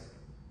writes.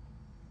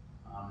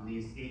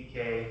 These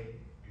 8K,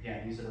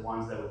 again, these are the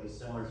ones that would be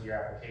similar to your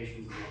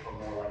applications and for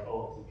more like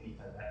OLTP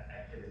type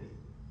activity.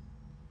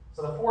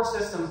 So the 4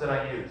 systems that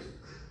I use.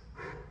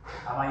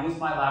 I use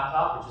my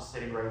laptop, which is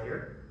sitting right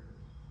here.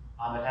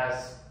 It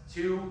has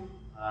 2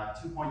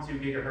 2.2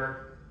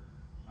 gigahertz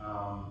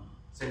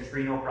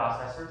Centrino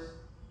processors,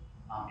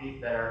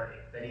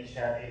 that each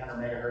have 800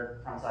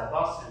 megahertz frontside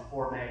bus and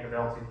 4 meg of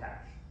L2 cache.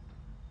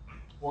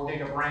 4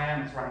 gig of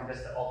RAM, it's running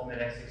Vista Ultimate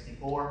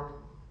x64,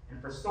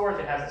 and for storage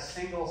it has a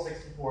single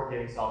 64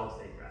 gig solid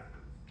state drive.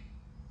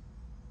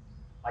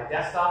 My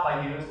desktop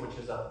I use, which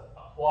is a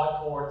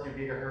quad core 2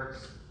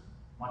 gigahertz,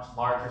 much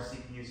larger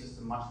CPU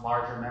system, much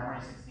larger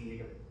memory, 16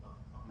 gig of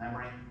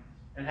memory.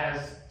 It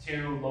has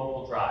 2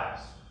 local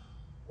drives,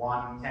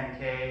 one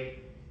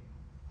 10K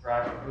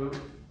drive for boot,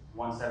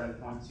 one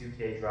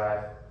 7.2K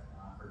drive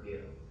for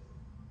data.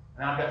 And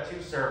then I've got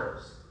 2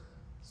 servers.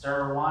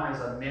 Server 1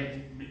 is a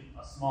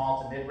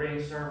small to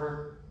mid-range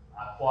server,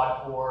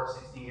 quad core,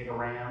 16 gig of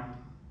RAM.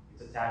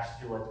 It's attached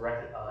to a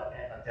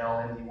Dell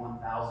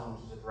MD1000,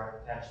 which is a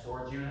direct attached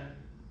storage unit.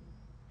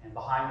 And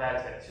behind that,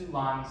 it's got 2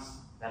 LUNs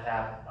that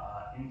have,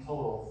 in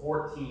total,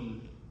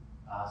 14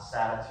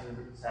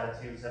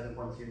 SATA 2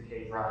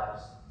 7.2K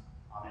drives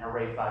in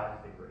Array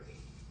 5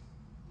 configuration.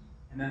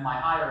 And then my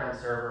higher end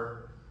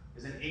server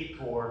is an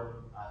 8-core,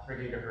 3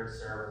 gigahertz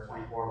server,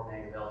 24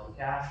 meg of L2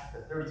 cache,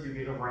 the 32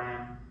 gig of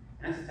RAM,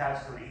 and it's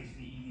attached to an HP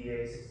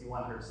EVA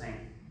 6100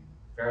 SAN.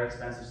 Very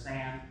expensive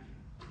SAN.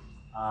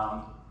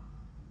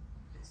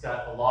 It's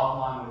got a log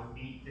line with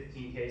 8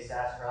 15K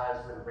SAS drives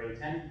for an Array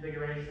 10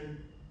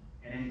 configuration,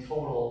 and in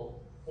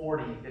total,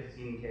 40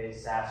 15K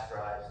SAS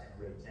drives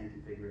in Array 10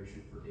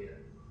 configuration for data.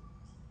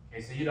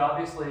 Okay, so you'd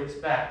obviously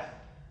expect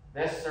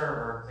this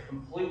server to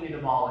completely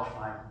demolish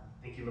my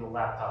dinky little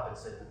laptop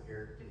that's sitting up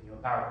here giving you a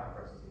PowerPoint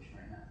presentation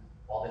right now,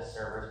 while this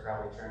server is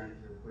probably churning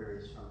through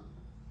queries from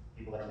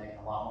people that are making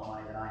a lot more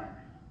money than I am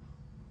right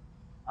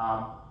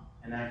now.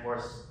 And then, of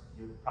course,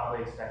 you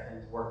probably expect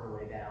them to work their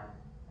way down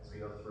as we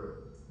go through.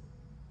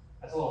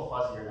 That's a little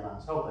fuzzier than I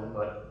was hoping,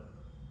 but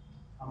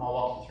I'm going to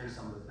walk you through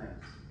some of the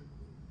things.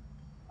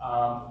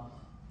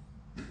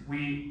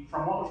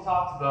 From what we've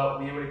talked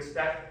about, we would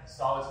expect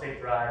solid-state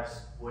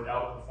drives would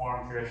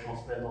outperform traditional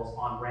spindles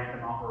on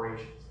random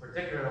operations,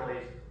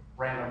 particularly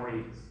random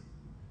reads.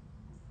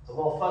 It's a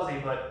little fuzzy,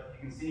 but you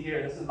can see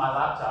here, this is my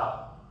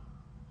laptop.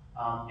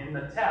 In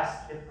the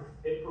test,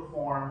 it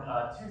performed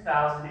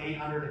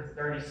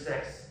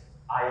 2,836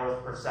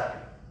 IOs per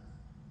second,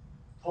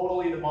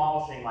 totally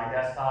demolishing my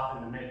desktop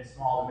and the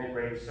small to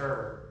mid-range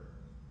server.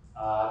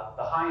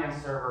 The high-end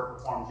server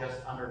performed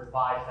just under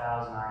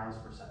 5,000 IOs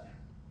per second.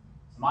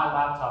 So my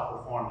laptop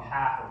performed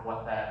half of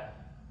what that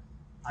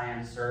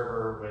high-end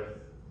server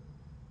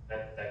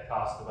that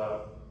cost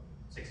about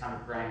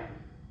 600 grand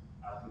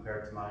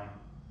compared to my, I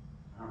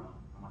don't know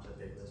how much I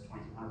paid for this,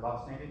 2,200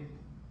 bucks maybe?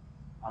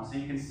 So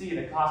you can see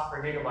the cost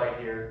per gigabyte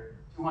here,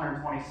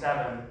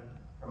 227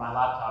 for my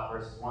laptop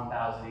versus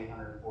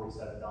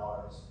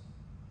 $1,847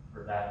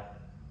 for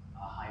that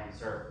high-end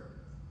server.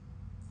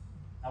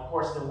 Now, of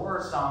course, there were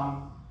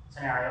some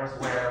scenarios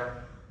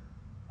where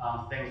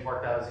things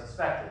worked out as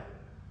expected.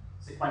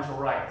 Sequential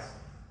writes.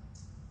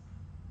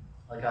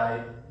 Like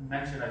I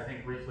mentioned, I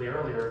think, briefly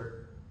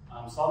earlier,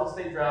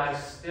 solid-state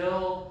drives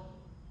still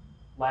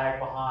lag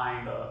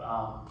behind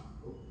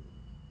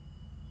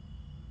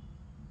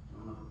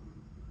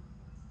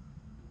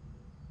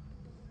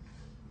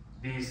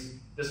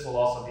This will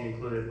also be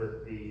included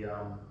with the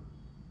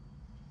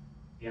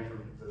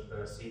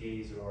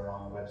CDs or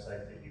on the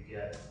website that you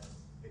get.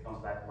 It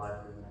comes back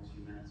live in the next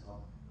few minutes.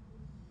 I'll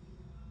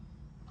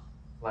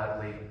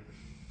gladly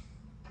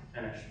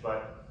finish,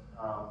 but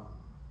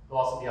it'll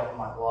also be up on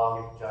my blog.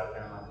 You can jot it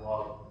down on my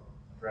blog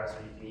address,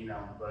 or you can email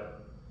me.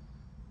 But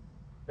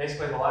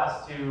basically, the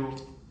last two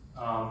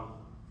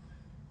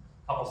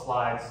couple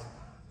slides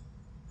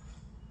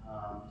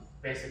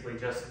basically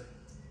just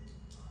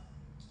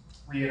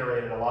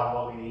reiterated a lot of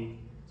what we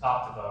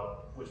talked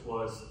about, which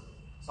was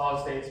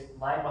solid states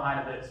lag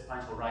behind a bit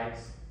sequential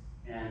writes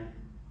and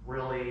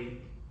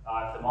really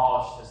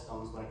demolish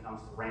systems when it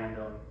comes to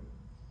random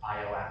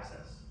I/O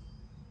access.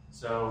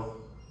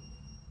 So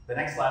the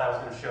next slide I was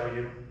going to show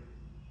you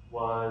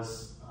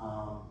was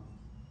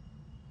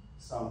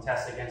some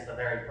tests against a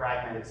very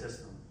fragmented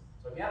system.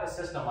 So if you have a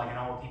system like an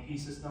OLTP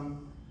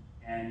system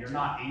and you're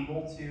not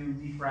able to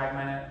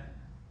defragment it,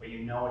 but you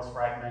know it's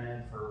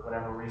fragmented for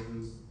whatever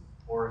reasons,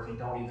 or if you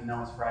don't even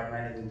know it's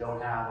fragmented and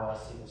don't have a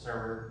SQL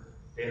Server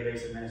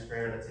database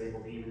administrator that's able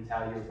to even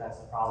tell you if that's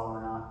a problem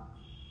or not.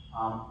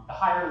 The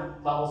higher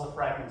levels of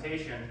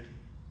fragmentation,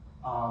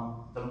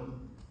 the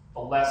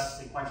less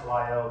sequential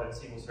I/O that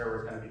SQL Server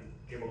is going to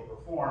be able to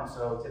perform.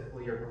 So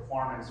typically your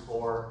performance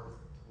for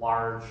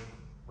large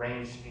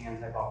range scan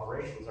type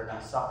operations are going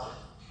to suffer.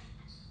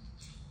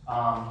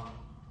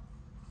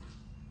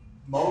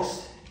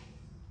 Most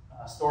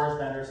storage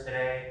vendors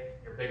today,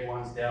 your big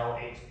ones, Dell,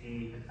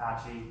 HP,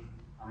 Hitachi,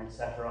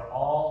 etc.,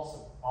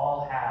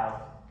 all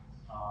have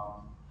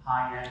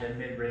high-end and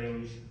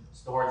mid-range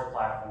storage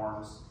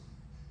platforms,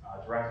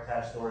 direct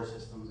attached storage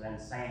systems, and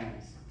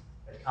SANs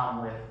that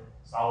come with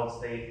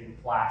solid-state and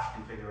flash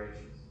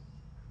configurations.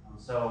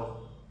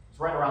 So it's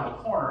right around the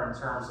corner in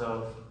terms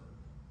of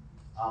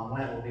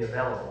when it will be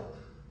available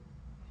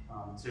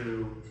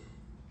to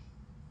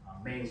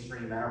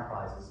mainstream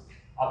enterprises.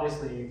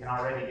 Obviously, you can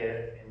already get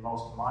it in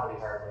most commodity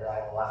hardware. I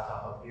have a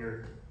laptop up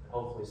here that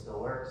hopefully still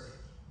works,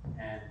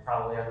 and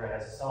probably everyone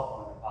has a cell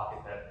phone in their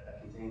pocket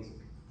that contains it.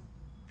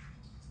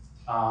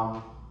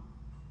 My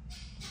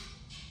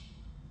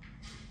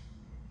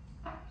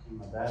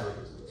battery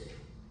is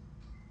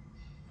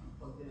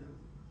plugged in.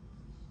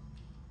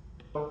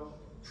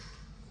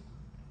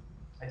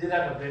 I did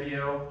have a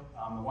video.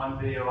 The one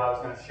video I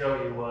was going to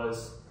show you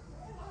was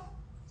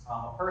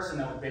a person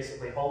that was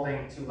basically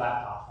holding two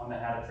laptops, one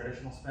that had a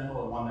traditional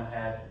spindle and one that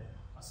had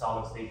a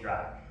solid-state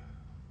drive.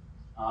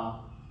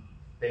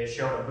 They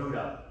showed a boot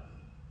up.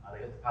 They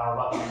hit the power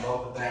button on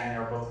both of them. They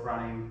were both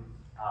running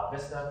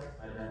Vista,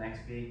 might have been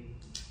XP.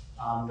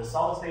 The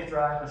solid-state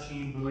drive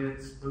machine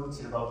boots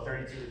in about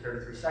 32 to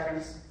 33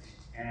 seconds,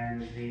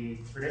 and the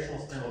traditional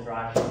spindle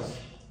drive boots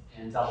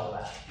in double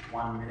that,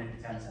 1 minute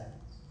and 10 seconds.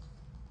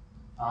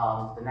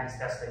 The next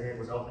test they did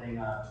was opening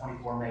a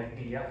 24 meg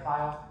PDF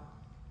file,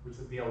 which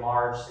would be a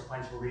large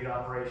sequential read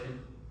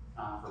operation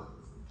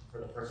for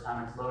the first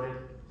time it's loaded.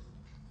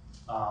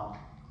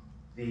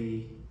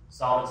 The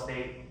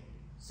solid-state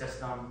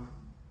system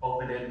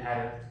opened it and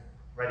had it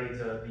ready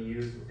to be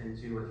used within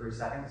 2 or 3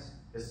 seconds.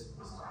 It's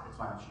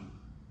my machine.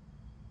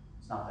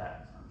 It's not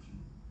that, it's my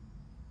machine.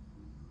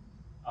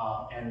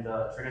 And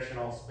the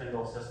traditional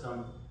spindle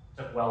system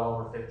took well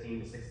over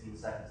 15 to 16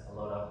 seconds to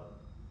load up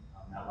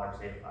that large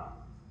data file.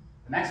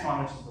 The next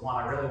one, which is the one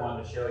I really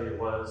wanted to show you,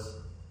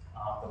 was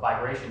the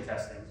vibration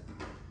testing,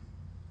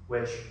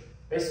 which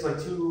basically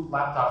two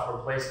laptops were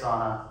placed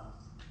on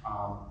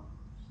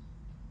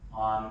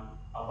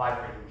a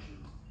vibrating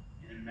machine,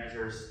 and it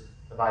measures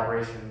the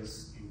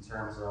vibrations in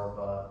terms of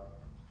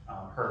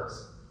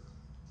hertz.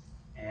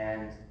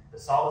 And the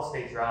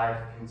solid-state drive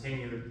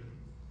continued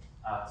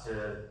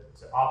to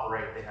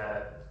operate. They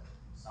had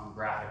some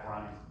graphic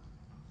running,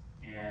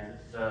 and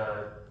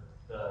the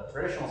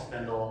traditional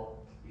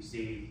spindle you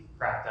see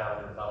cracked out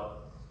at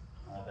about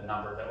the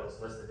number that was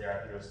listed there. I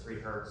think it was 3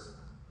 hertz.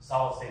 The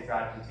solid-state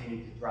drive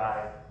continued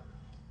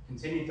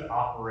to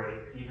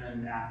operate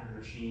even after the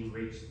machine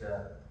reached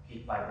the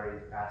peak vibrating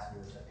capacity,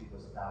 which I think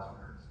was 1,000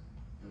 hertz.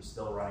 It was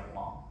still running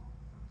along.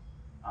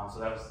 So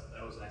that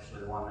was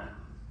actually the one that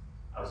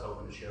I was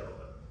hoping to show.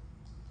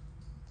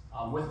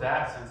 But with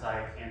that, since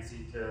I can't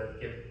seem to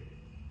get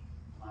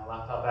my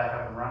laptop back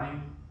up and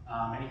running,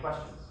 any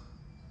questions?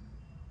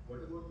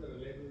 What about the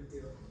reliability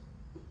of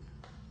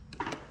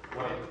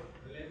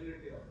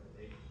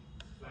the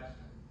flash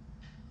time?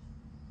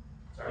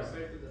 Sorry?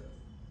 Compared to the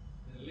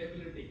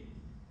reliability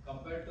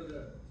compared to the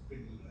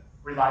spindle drive.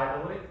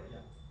 Reliability?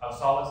 Yeah. Of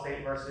solid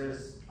state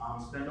versus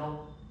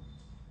spindle.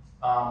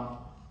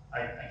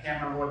 I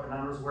can't remember what the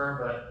numbers were,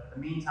 but the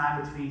mean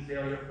time between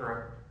failure for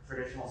a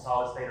traditional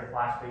solid state or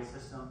flash-based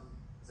system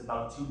is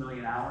about 2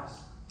 million hours.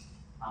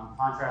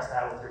 Contrast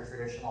that with your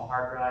traditional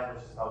hard drive,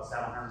 which is about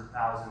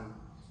 700,000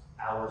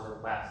 hours or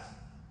less,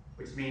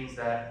 which means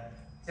that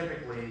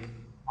typically,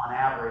 on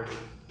average,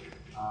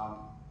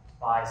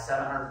 by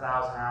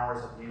 700,000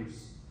 hours of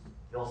use,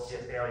 you'll see a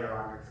failure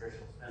on your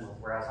traditional spindles,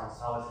 whereas on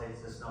solid-state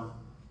system,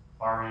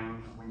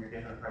 barring when you're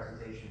giving a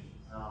presentation,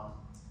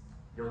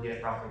 you'll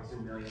get roughly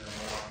 2 million or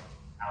more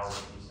hours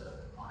of use of it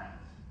on average.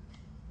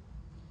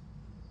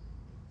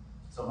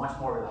 So much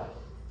more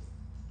reliable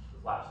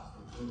with flash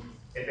systems.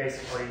 It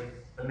basically,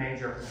 the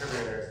major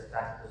contributor there is the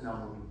fact that there's no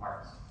moving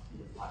parts in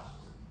the flash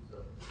system. So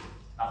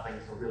nothing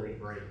to really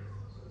break.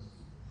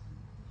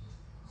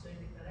 So in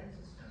the current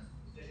system,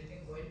 if you're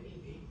getting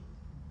widely weak,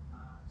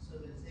 so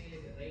we'll say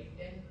like a RAID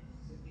 10,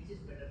 so which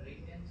is better,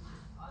 RAID 10 or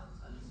solid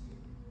state?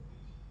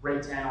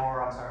 RAID 10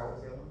 or, I'm sorry, what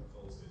was the other one?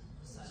 Solid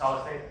state. Solid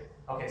state?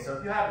 Okay, so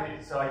if you have,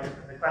 so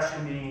the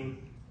question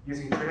being,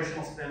 using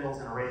traditional spindles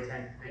in a RAID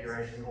 10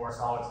 configuration or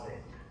solid state.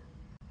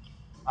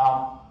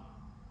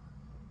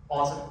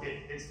 Well,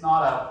 it's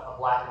not a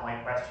black and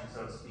white question,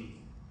 so to speak.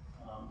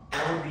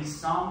 There would be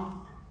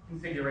some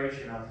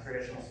configuration of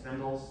traditional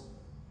spindles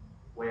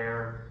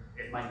where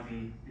it might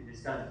be,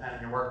 it's going to depend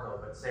on your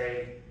workload, but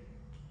say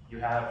you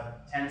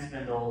have 10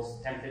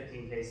 spindles, 10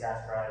 15K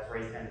SAS drives,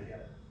 RAID 10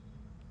 together.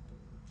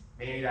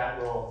 Maybe that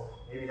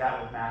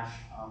would match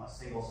a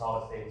single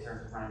solid state in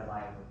terms of random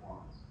item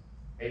performance.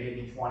 Maybe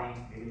it'd be 20,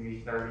 maybe it'd be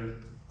 30.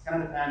 It's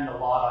going to depend a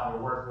lot on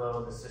your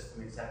workload, the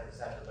system, et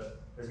cetera, but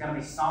there's going to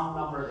be some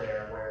number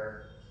there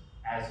where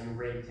as you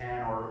RAID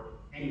 10 or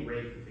any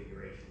RAID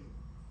configuration,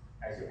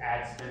 as you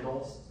add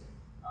spindles,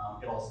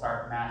 it'll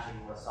start matching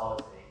what a solid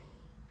state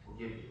will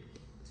give you.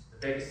 The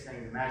biggest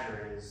thing to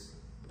measure is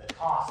the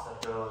cost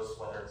of those,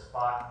 whether it's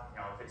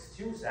if it's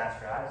 2 SAS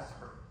drives,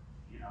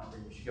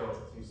 then you should go with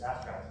 2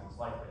 SAS drives most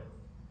likely.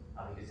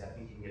 Because I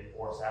think you can get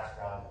 4 SAS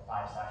drives or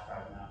 5 SAS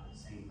drives now at the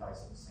same price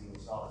as a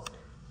single solid state.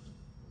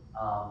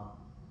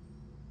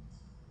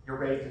 Your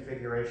RAID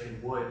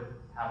configuration would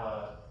have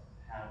a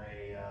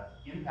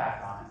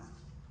impact on it.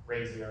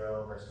 RAID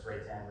 0 versus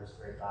RAID 10 versus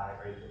RAID 5,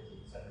 RAID 15,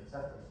 et cetera, et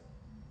cetera.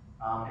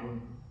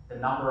 And the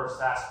number of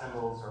SAS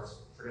spindles or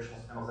traditional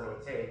spindles that it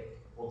would take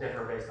will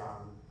differ based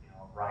on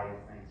a variety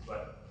of things.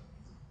 But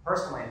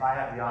personally, if I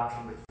have the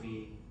option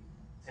between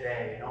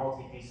today an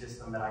OLTP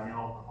system that I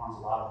know performs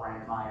a lot of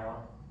random I/O,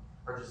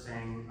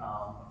 purchasing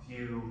a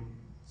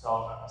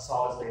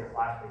solid state or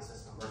flash based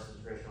system versus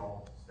a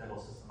traditional spindle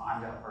system,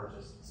 I'm going to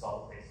purchase the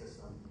solid state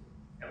system,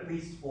 at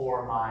least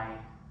for my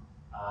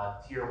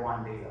tier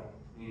 1 data,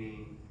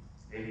 meaning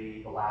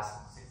maybe the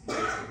last 60 days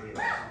of data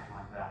or something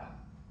like that.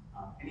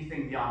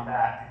 Anything beyond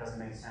that, it doesn't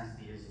make sense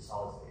to use a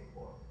solid state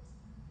for.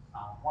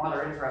 One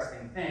other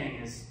interesting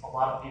thing is a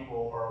lot of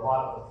people, or a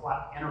lot of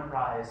the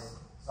enterprise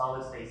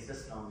solid state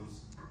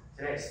systems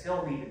today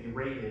still need to be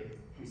rated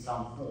in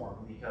some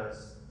form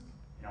because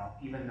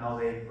even though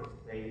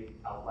they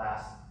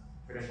outlast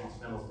traditional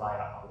spindles by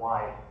a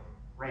wide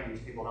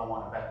range, people don't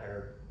want to bet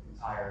their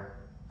entire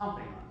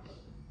company on it.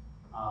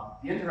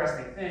 The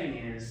interesting thing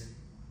is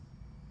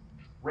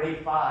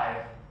RAID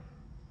 5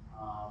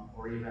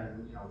 or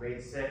even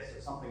RAID 6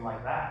 or something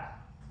like that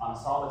on a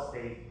solid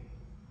state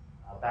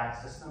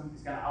backed system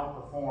is going to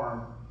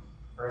outperform,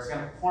 or it's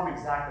going to perform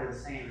exactly the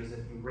same as if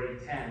you RAID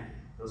 10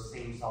 those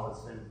same solid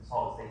state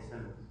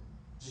spindles.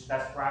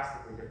 That's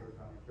drastically different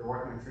from if you're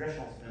working with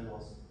traditional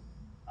spindles.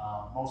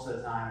 Most of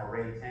the time, a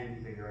RAID 10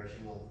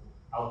 configuration will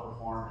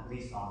outperform, at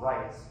least on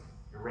writes,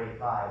 your RAID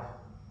 5,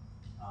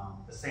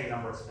 the same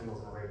number of spindles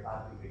in a RAID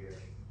 5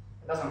 configuration.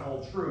 It doesn't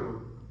hold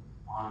true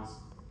on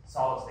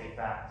solid state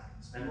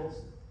backed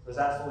spindles. There's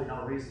absolutely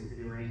no reason to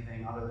do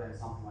anything other than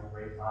something like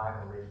RAID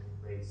 5 or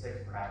RAID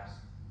 6 perhaps,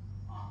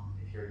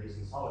 if you're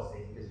using solid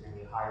state, because you're going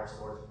to get higher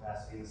storage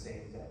capacity and the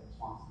same exact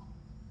response time.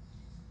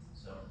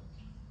 So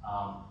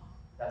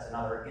that's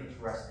another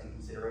interesting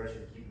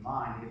consideration to keep in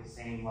mind. To get the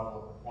same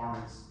level of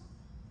performance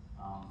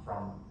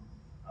from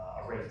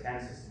a RAID 10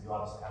 system, you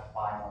obviously have to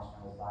buy more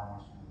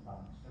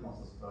spindles,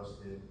 as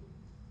opposed to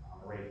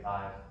a RAID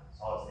 5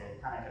 solid state.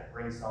 It kind of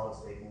brings solid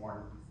state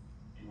more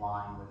in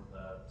line with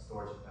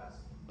storage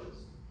capacity, because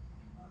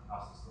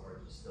cost of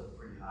storage is still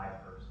pretty high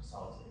for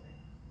solid state.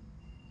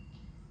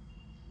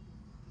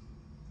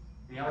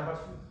 Any other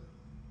questions?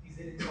 Is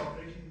there any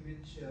operation in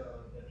which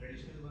the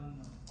traditional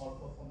one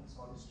outperforms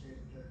solid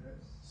state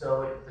drives?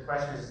 So the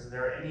question is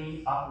there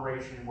any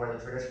operation where the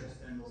traditional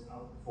spindles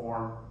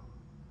outperform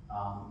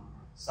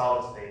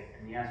solid state?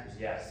 And the answer is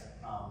yes.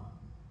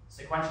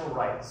 Sequential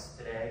writes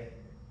today,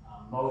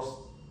 most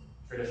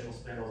traditional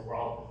spindles will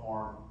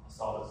outperform a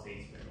solid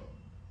state spindle,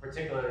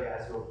 particularly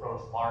as you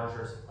approach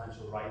larger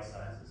sequential write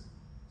sizes.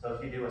 So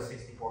if you do a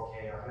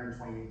 64K or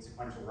 128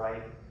 sequential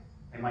write,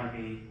 they might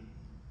be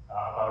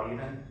about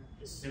even.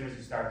 As soon as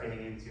you start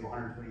getting into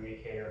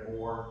 128K or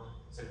more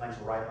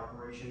sequential write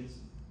operations,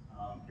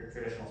 your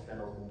traditional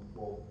spindles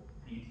will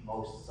beat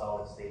most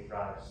solid state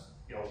drives,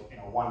 in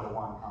a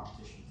one-to-one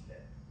competition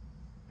today.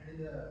 And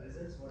in the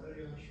results, whatever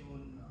you have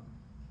shown,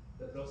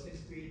 the processing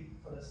speed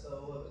for the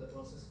server, the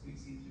process speed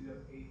seems to be of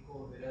 8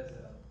 core, whereas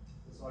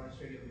the solid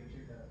state you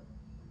mentioned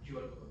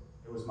dual core.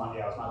 It was my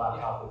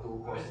laptop with dual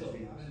core.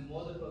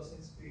 More the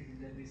processing speed,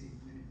 then we see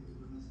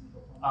improvements in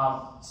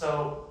performance.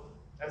 So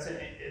it's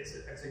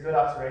a good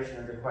observation,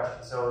 a good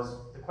question.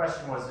 So the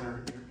question was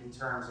in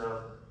terms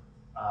of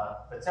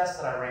the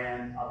test that I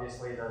ran.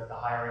 Obviously, the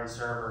higher end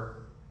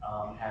server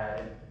had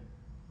an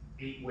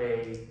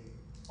 8-way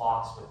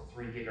box with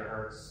 3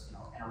 gigahertz,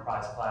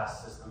 enterprise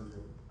class systems.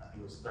 I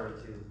think it was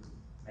 32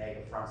 meg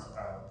of front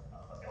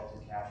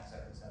L2 cache, et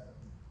cetera, et cetera.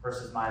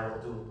 versus my little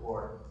dual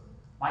core.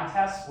 My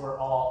tests were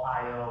all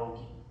I/O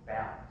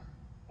bound,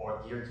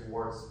 or geared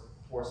towards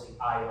forcing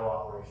I/O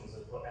operations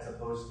as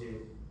opposed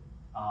to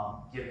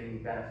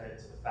giving benefit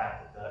to the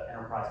fact that the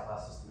enterprise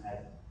class system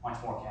had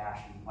much more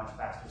cache and much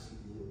faster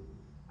CPU.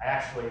 I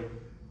actually,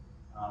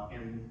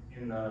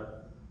 in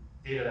the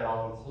data that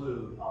I'll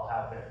include, I'll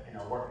have it in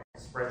a working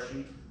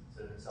spreadsheet, it's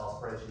an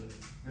Excel spreadsheet.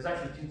 There's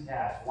actually two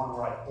tasks, one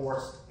where I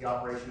forced the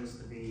operations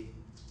to be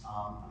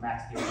a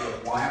max DOP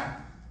of 1,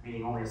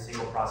 meaning only a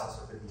single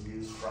processor could be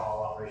used for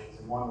all operations,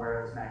 and one where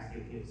it was max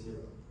DOP of 0.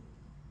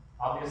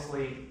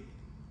 Obviously,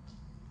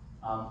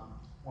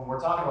 when we're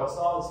talking about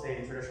solid state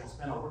and traditional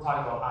spindle, we're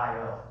talking about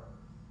I/O.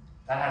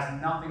 That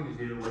has nothing to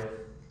do with,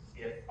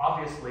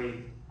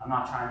 obviously, I'm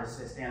not trying to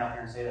stand up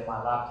here and say that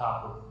my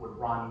laptop would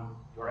run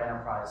your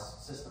enterprise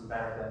system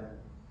better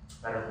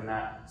than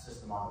that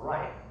system on the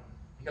right,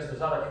 because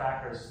there's other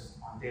factors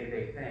on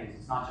day-to-day things.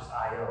 It's not just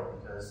I/O,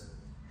 because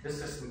this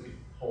system could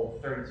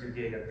hold 32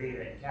 gig of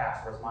data in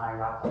cache, whereas my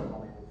laptop can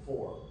only hold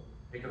 4.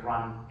 It could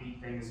run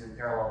 8 things in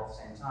parallel at the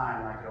same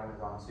time, and I could only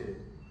run 2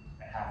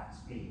 at half the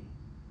speed.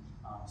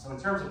 So in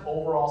terms of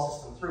overall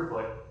system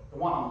throughput, the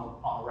one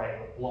on the right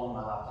would have blown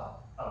my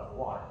laptop out of the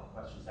water,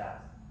 no questions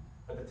asked.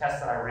 But the test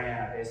that I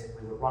ran, I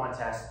basically would run a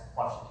test,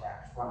 flush the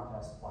cache, run a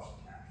test, flush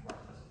the cache, run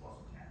a test, flush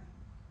the cache.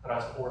 But I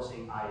was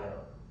forcing I/O.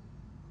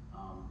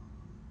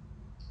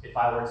 If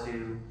I were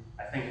to,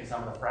 I think in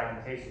some of the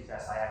fragmentation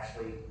tests, I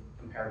actually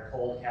compared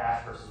cold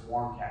cache versus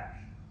warm cache.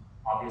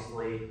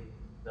 Obviously,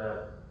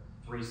 the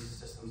 3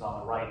 systems on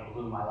the right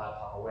blew my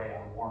laptop away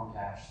on warm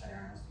cache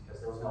scenarios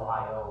because there was no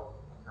I/O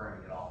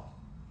occurring at all.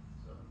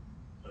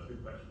 So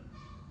good question.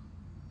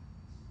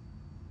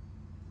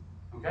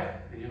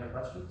 Okay, any other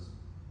questions?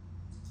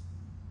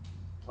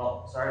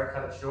 Well, sorry to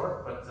cut it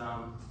short, but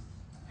I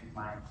think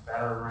my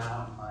battery ran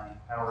out and my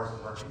power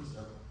isn't working.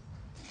 So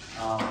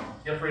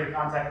feel free to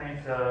contact me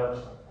at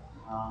the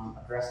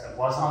address that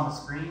was on the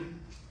screen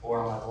or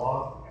on my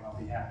blog, and I'll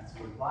be happy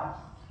to reply.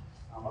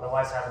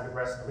 Otherwise, have a good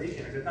rest of the week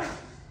and a good night.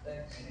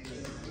 Thanks.